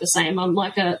I'm like the same. I'm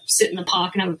like sit in the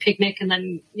park and have a picnic and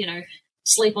then, you know,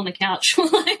 sleep on the couch.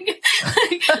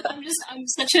 I'm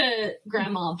such a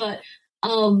grandma, but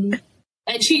and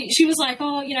she was like,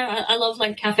 oh, you know, I love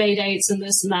like cafe dates and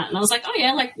this and that, and I was like, oh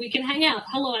yeah, like we can hang out.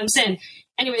 Hello, I'm Sam.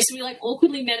 Anyway, so we like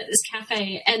awkwardly met at this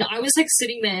cafe, and I was like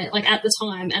sitting there like at the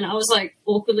time, and I was like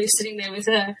awkwardly sitting there with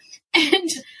her. And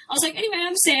I was like, anyway,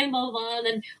 I'm Sam, blah, blah, blah. And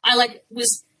then I like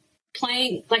was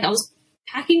playing, like I was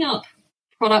packing up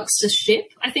products to ship,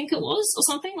 I think it was, or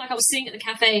something. Like I was sitting at the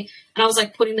cafe and I was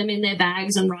like putting them in their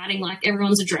bags and writing like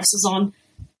everyone's addresses on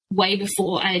way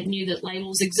before I knew that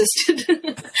labels existed.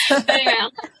 But anyway,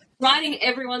 I'm like, writing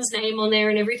everyone's name on there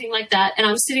and everything like that. And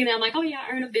I'm sitting there, I'm like, oh yeah,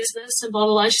 I own a business and blah,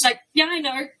 blah, blah. And she's like, yeah, I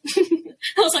know. I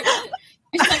was like, what?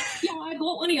 And she's like, yeah, I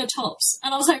bought one of your tops.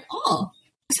 And I was like, oh.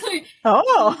 So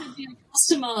I would be a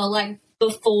customer like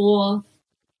before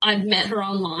I'd met her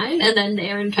online and then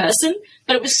there in person.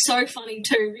 But it was so funny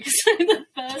too, because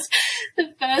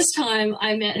the first time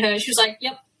I met her, she was like,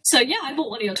 yep, so yeah, I bought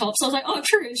one of your tops. I was like, oh,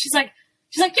 true. And she's like,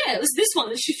 yeah, it was this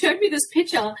one. And she showed me this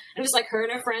picture and it was like her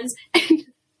and her friends, and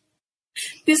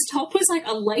this top was like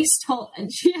a lace top and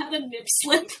she had a nip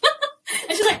slip.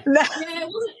 And she's like, yeah,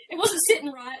 it wasn't sitting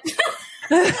right.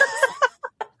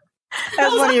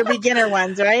 That was one of your beginner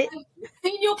ones, right?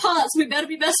 In your parts, we better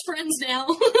be best friends now.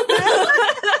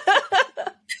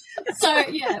 So,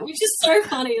 yeah, which is so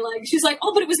funny. Like, she's like,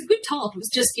 oh, but it was a good top. It was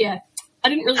just, yeah, I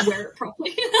didn't really wear it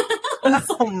properly.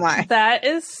 Oh, my. That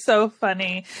is so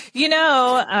funny. You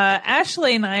know,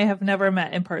 Ashley and I have never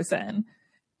met in person.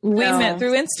 We met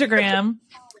through Instagram.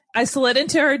 I slid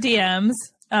into her DMs,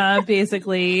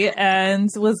 basically, and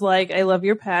was like, I love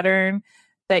your pattern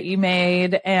that you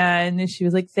made. And she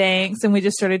was like, thanks. And we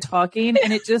just started talking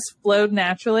and it just flowed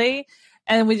naturally.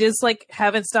 And we just like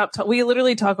haven't stopped. We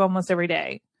literally talk almost every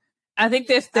day. I think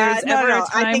if there's ever a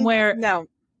time where. No,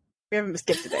 we haven't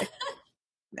skipped a day.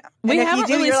 No. We haven't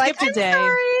really skipped a day.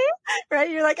 Sorry.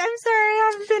 Right? You're like, I'm sorry,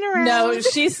 I haven't been around. No,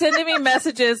 she's sending me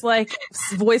messages like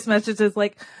voice messages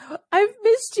like, I've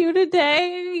missed you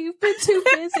today. You've been too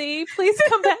busy. Please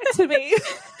come back to me.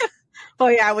 Oh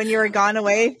yeah, when you were gone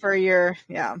away for your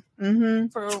for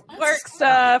work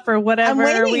stuff or whatever.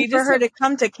 I'm waiting for her to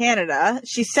come to Canada.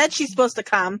 She said she's supposed to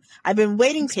come. I've been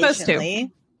waiting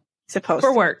patiently. Supposed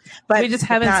for work, but we just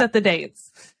haven't set the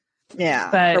dates. Yeah,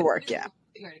 but, for work. Yeah,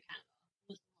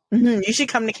 you should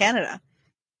come to Canada.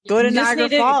 Go to Niagara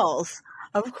Falls,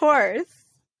 of course.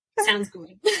 Sounds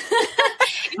good.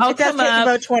 It does take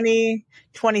about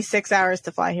 26 hours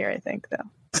to fly here, I think, though.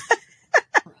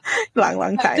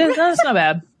 long time. That's not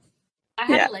bad. I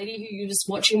had a lady who was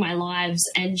watching my lives,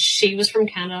 and she was from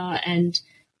Canada, and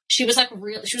she was like she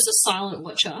was a silent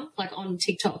watcher, like on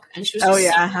TikTok, and she was my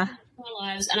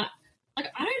lives, and I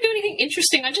don't do anything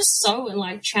interesting. I just sew and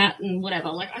like chat and whatever.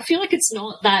 Like I feel like it's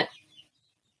not that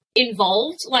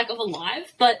involved, like of a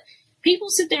live, but people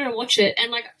sit there and watch it,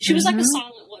 and like she was like a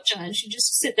silent watcher, and she'd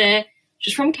just sit there.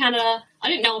 She's from Canada. I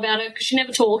didn't know about her because she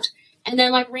never talked, and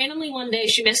then like randomly one day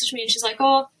she messaged me and she's like,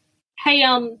 oh, hey,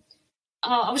 I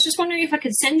was just wondering if I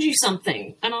could send you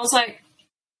something. And I was like,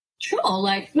 sure,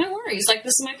 like, no worries. Like,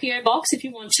 this is my PO box if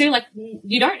you want to. Like,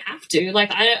 you don't have to.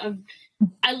 Like,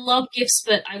 I love gifts,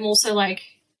 but I'm also like,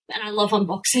 and I love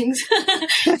unboxings.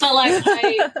 But like,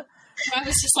 I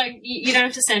was just like, you don't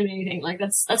have to send me anything. Like,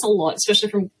 that's a lot, especially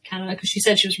from Canada, because she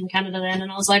said she was from Canada then.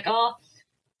 And I was like,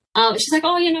 she's like,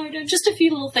 oh, you know, just a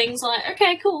few little things. Like,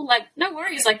 okay, cool. Like, no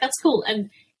worries. Like, that's cool. And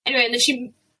anyway, and then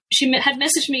she had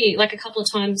messaged me like a couple of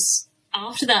times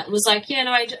after that, was like, yeah,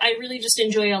 no, I really just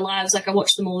enjoy your lives. Like I watch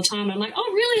them all the time. And I'm like,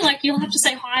 oh, really? Like you'll have to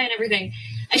say hi and everything.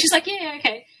 And she's like, yeah,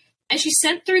 okay. And she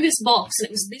sent through this box and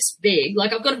it was this big.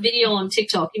 Like I've got a video on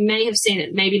TikTok. You may have seen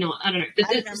it, maybe not. I don't know. But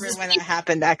I remember when that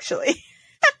happened actually.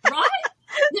 Right?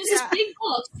 there's this big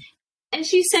box, and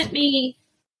she sent me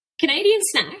Canadian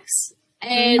snacks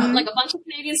and like a bunch of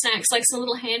Canadian snacks, like some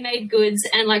little handmade goods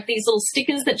and like these little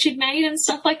stickers that she'd made and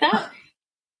stuff like that.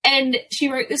 And she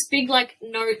wrote this big like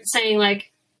note saying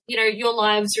like, you know, your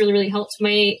lives really, really helped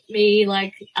me.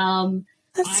 Like, I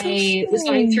was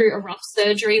going through a rough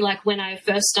surgery, like when I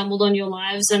first stumbled on your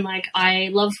lives, and like I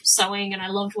loved sewing and I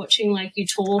loved watching like you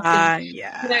talk. And,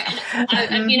 yeah. You know, and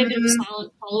I've been a bit of a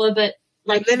silent follower, but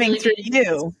like living through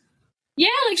you. Yeah,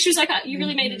 like she was like, you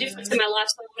really made a difference in my life,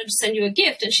 so I wanted to send you a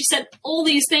gift. And she said all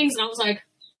these things, and I was like,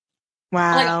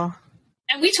 wow. Like,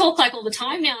 and we talk like all the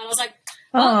time now, and I was like,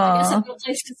 I guess I've got a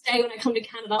place to stay when I come to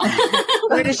Canada.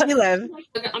 Where does she live?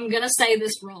 I'm going to say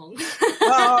this wrong.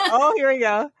 Here we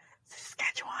go.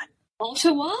 Saskatchewan.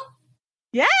 Ottawa?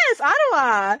 Yes,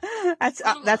 Ottawa.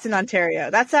 That's in Ontario.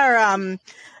 That's our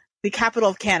the capital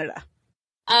of Canada.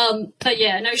 But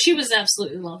yeah, no, she was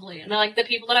absolutely lovely, and like the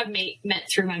people that I've met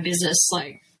through my business,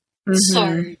 like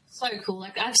so cool.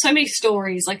 Like I have so many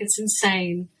stories, like it's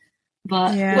insane.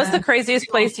 But what's the craziest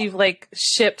place you've like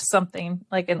shipped something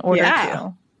like in order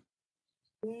to?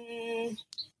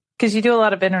 Because you do a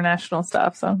lot of international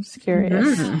stuff, so I'm just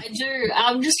curious. I do.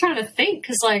 I'm just trying to think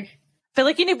because like I feel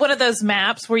like you need one of those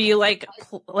maps where you like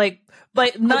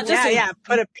not just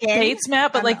put a pin States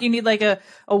map, but like you need like a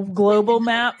global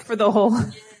map for the whole.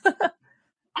 I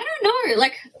don't know.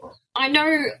 Like I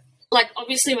know, like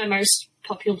obviously my most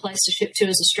popular place to ship to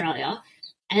is Australia,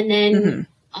 and then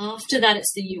after that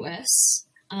it's the US.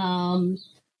 The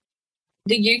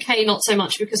UK not so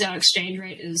much because our exchange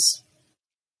rate is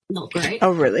not great.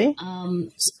 Oh really?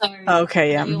 So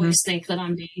okay, yeah. They always think that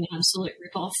I'm being an absolute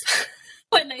ripoff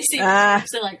when they see me.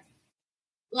 They're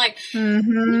like, can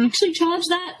you actually charge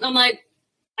that? And I'm like,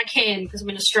 I can because I'm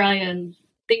in Australia and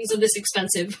things are this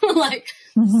expensive. Like,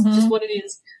 it's just what it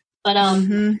is. But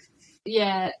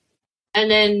yeah. And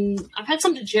then I've had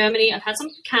some to Germany. I've had some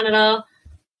to Canada.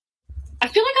 I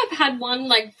feel like I've had one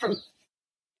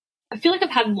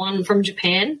from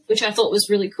Japan, which I thought was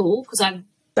really cool because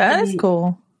that's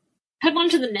cool. Had one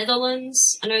to the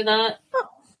Netherlands. I know that.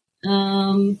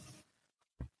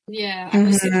 Yeah, I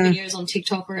was seeing videos on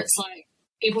TikTok where it's like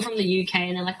people from the UK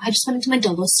and they're like, I just went into my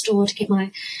dollar store to get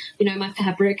my, you know, my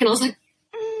fabric, and I was like,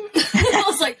 I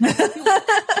was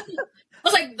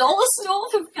like, dollar store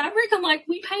for fabric? I'm like,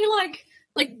 we pay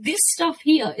like this stuff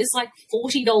here is like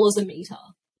 $40 a meter.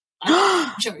 I'm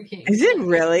not joking. Is it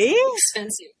really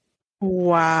expensive?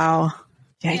 Wow.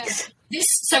 Yikes. Yeah,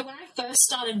 so when I first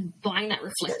started buying that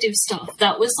reflective stuff,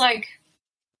 that was like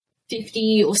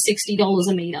 $50 or $60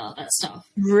 a meter, that stuff.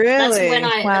 Really? That's when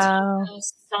I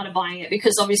started buying it,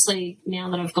 because obviously now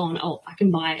that I've gone, I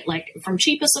can buy it like from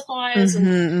cheaper suppliers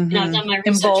and you know, I've done my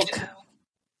research. In bulk.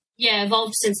 Yeah,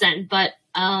 evolved since then. But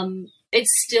it's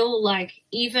still like,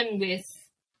 even with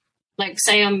like,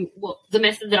 say the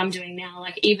method that I'm doing now,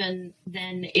 like even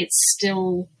then it's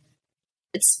still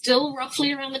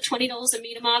roughly around the $20 a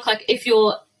meter mark. Like if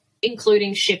you're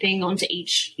including shipping onto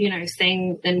each, you know,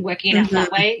 thing, then working it out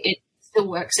that way, it still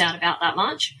works out about that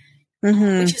much,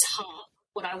 which is half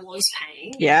what I was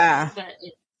paying. Yeah. But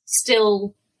it's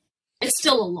still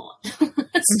a lot.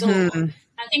 It's still a lot.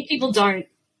 I think people don't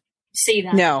see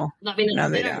that. No. I mean,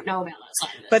 they don't know about that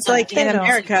side of it. But so like in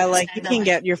America, like you can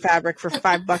get your fabric for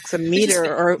 $5 a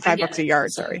meter or $5 a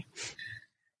yard, sorry.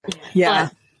 Yeah.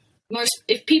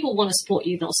 If people want to support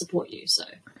you, they'll support you. So.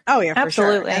 Oh yeah, for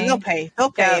absolutely. Sure. And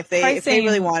they'll pay if they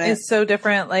really want it. It's so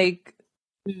different. Like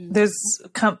there's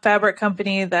fabric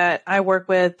company that I work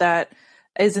with that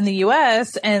is in the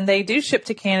US and they do ship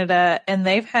to Canada, and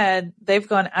they've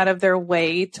gone out of their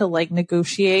way to like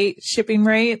negotiate shipping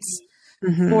rates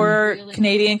for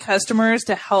Canadian customers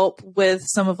to help with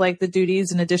some of like the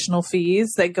duties and additional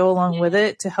fees that go along with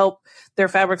it to help their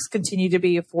fabrics continue to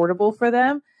be affordable for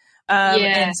them.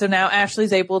 And so now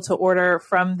Ashley's able to order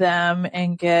from them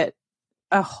and get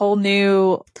a whole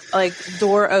new like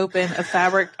door open of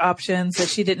fabric options that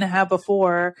she didn't have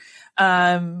before.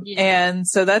 And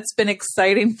so that's been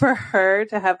exciting for her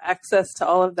to have access to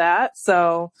all of that.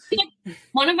 So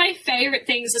one of my favorite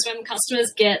things is when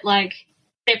customers get like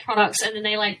their products and then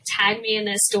they like tag me in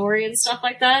their story and stuff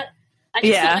like that. I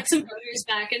just get like some photos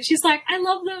back and she's like, I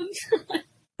love them.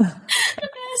 The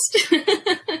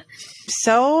best.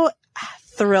 So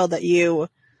thrilled that you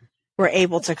were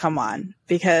able to come on,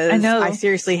 because I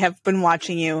seriously have been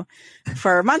watching you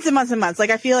for months and months and months. Like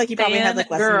I feel like you probably had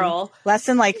like less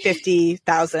than like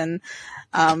 50,000.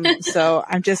 So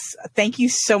I'm just, thank you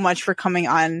so much for coming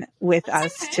on with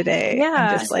us today. Yeah.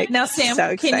 I'm just like, now Sam, so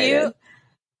excited. can you,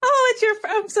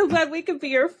 I'm so glad we could be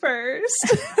your first.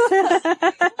 Promote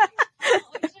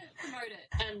it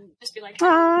and just be be like,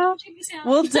 oh, check this out.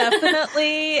 Well,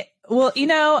 definitely. Well, you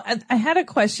know, I had a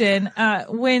question.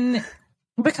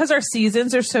 Because our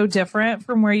seasons are so different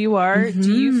from where you are,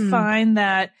 do you find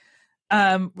that,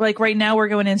 like right now we're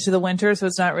going into the winter, so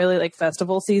it's not really like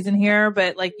festival season here,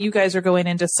 but like you guys are going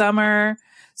into summer.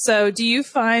 So do you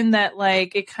find that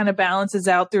like it kind of balances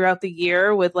out throughout the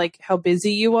year with like how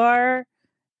busy you are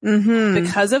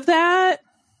because of that?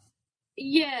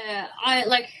 Yeah,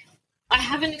 I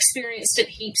haven't experienced it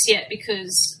heaps yet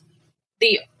because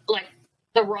the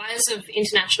rise of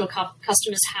international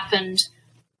customers happened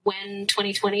when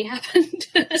 2020 happened.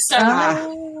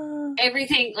 So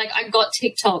everything, like I got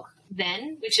TikTok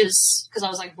then, which is because I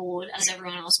was like bored as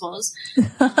everyone else was. And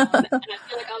I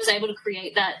feel like I was able to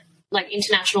create that like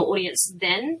international audience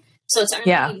then. So it's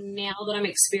only now that I'm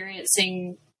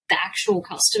experiencing the actual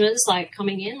customers like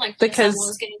coming in, like because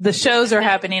the shows are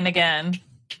happening again.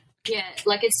 Yeah,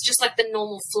 like it's just like the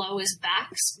normal flow is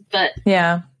back, but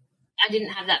yeah, I didn't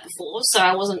have that before, so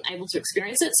I wasn't able to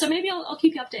experience it. So maybe I'll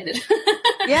keep you updated.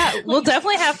 Yeah, we'll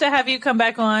definitely have to have you come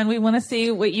back on. We want to see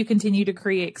what you continue to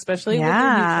create, especially with your new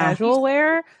casual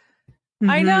wear.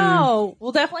 I know.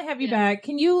 We'll definitely have you back.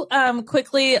 Can you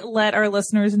quickly let our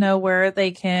listeners know where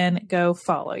they can go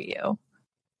follow you?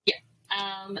 Yeah.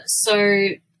 So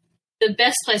the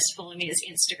best place to follow me is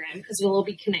Instagram because we'll all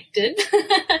be connected.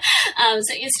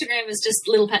 So Instagram is just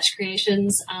Little Patch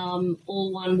Creations,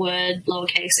 all one word,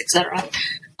 lowercase, etc.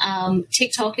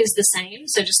 TikTok is the same,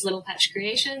 so just Little Patch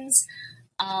Creations.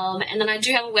 And then I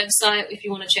do have a website if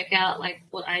you want to check out like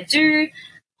what I do.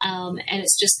 And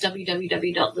it's just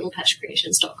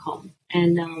www.littlepatchcreations.com.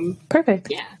 And perfect.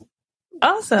 Yeah.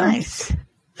 Awesome. Nice.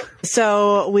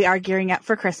 So we are gearing up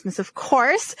for Christmas, of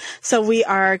course. So we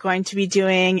are going to be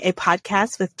doing a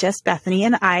podcast with just Bethany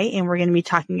and I, and we're going to be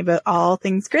talking about all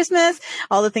things Christmas,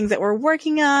 all the things that we're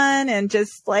working on, and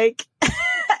just like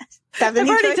I've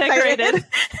already decorated.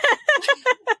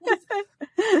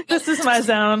 This is my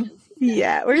zone.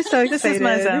 Yeah, we're so excited. This is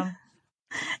my zone.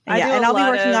 And I'll be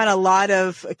working on a lot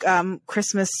of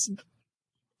Christmas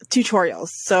tutorials.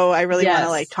 So I really want to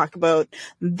like talk about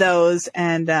those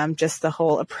and just the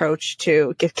whole approach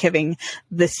to gift giving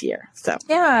this year. So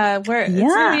yeah, it's going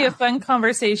to be a fun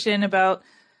conversation about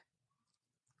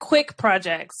quick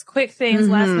projects, quick things,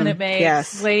 last minute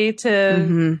makes, way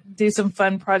to do some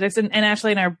fun projects. And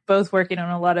Ashley and I are both working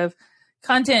on a lot of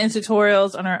content and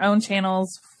tutorials on our own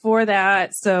channels for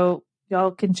that. So y'all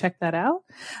can check that out.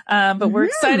 But we're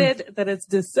excited that it's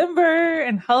December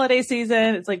and holiday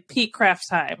season. It's like peak craft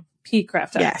time.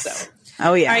 Yes. So.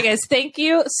 Oh yeah. All right, guys. Thank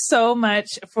you so much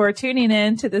for tuning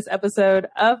in to this episode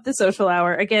of The Social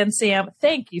Hour. Again, Sam,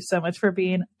 thank you so much for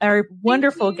being our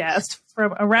wonderful guest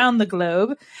from around the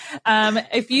globe.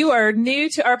 If you are new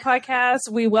to our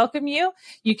podcast, we welcome you.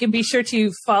 You can be sure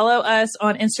to follow us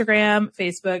on Instagram,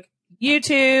 Facebook,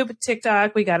 YouTube,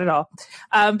 TikTok, we got it all.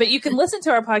 But you can listen to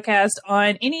our podcast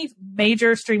on any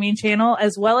major streaming channel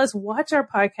as well as watch our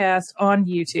podcast on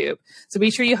YouTube. So be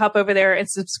sure you hop over there and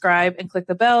subscribe and click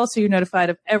the bell so you're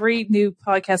notified of every new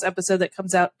podcast episode that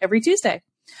comes out every Tuesday.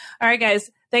 All right,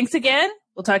 guys. Thanks again.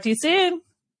 We'll talk to you soon.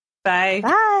 Bye.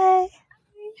 Bye.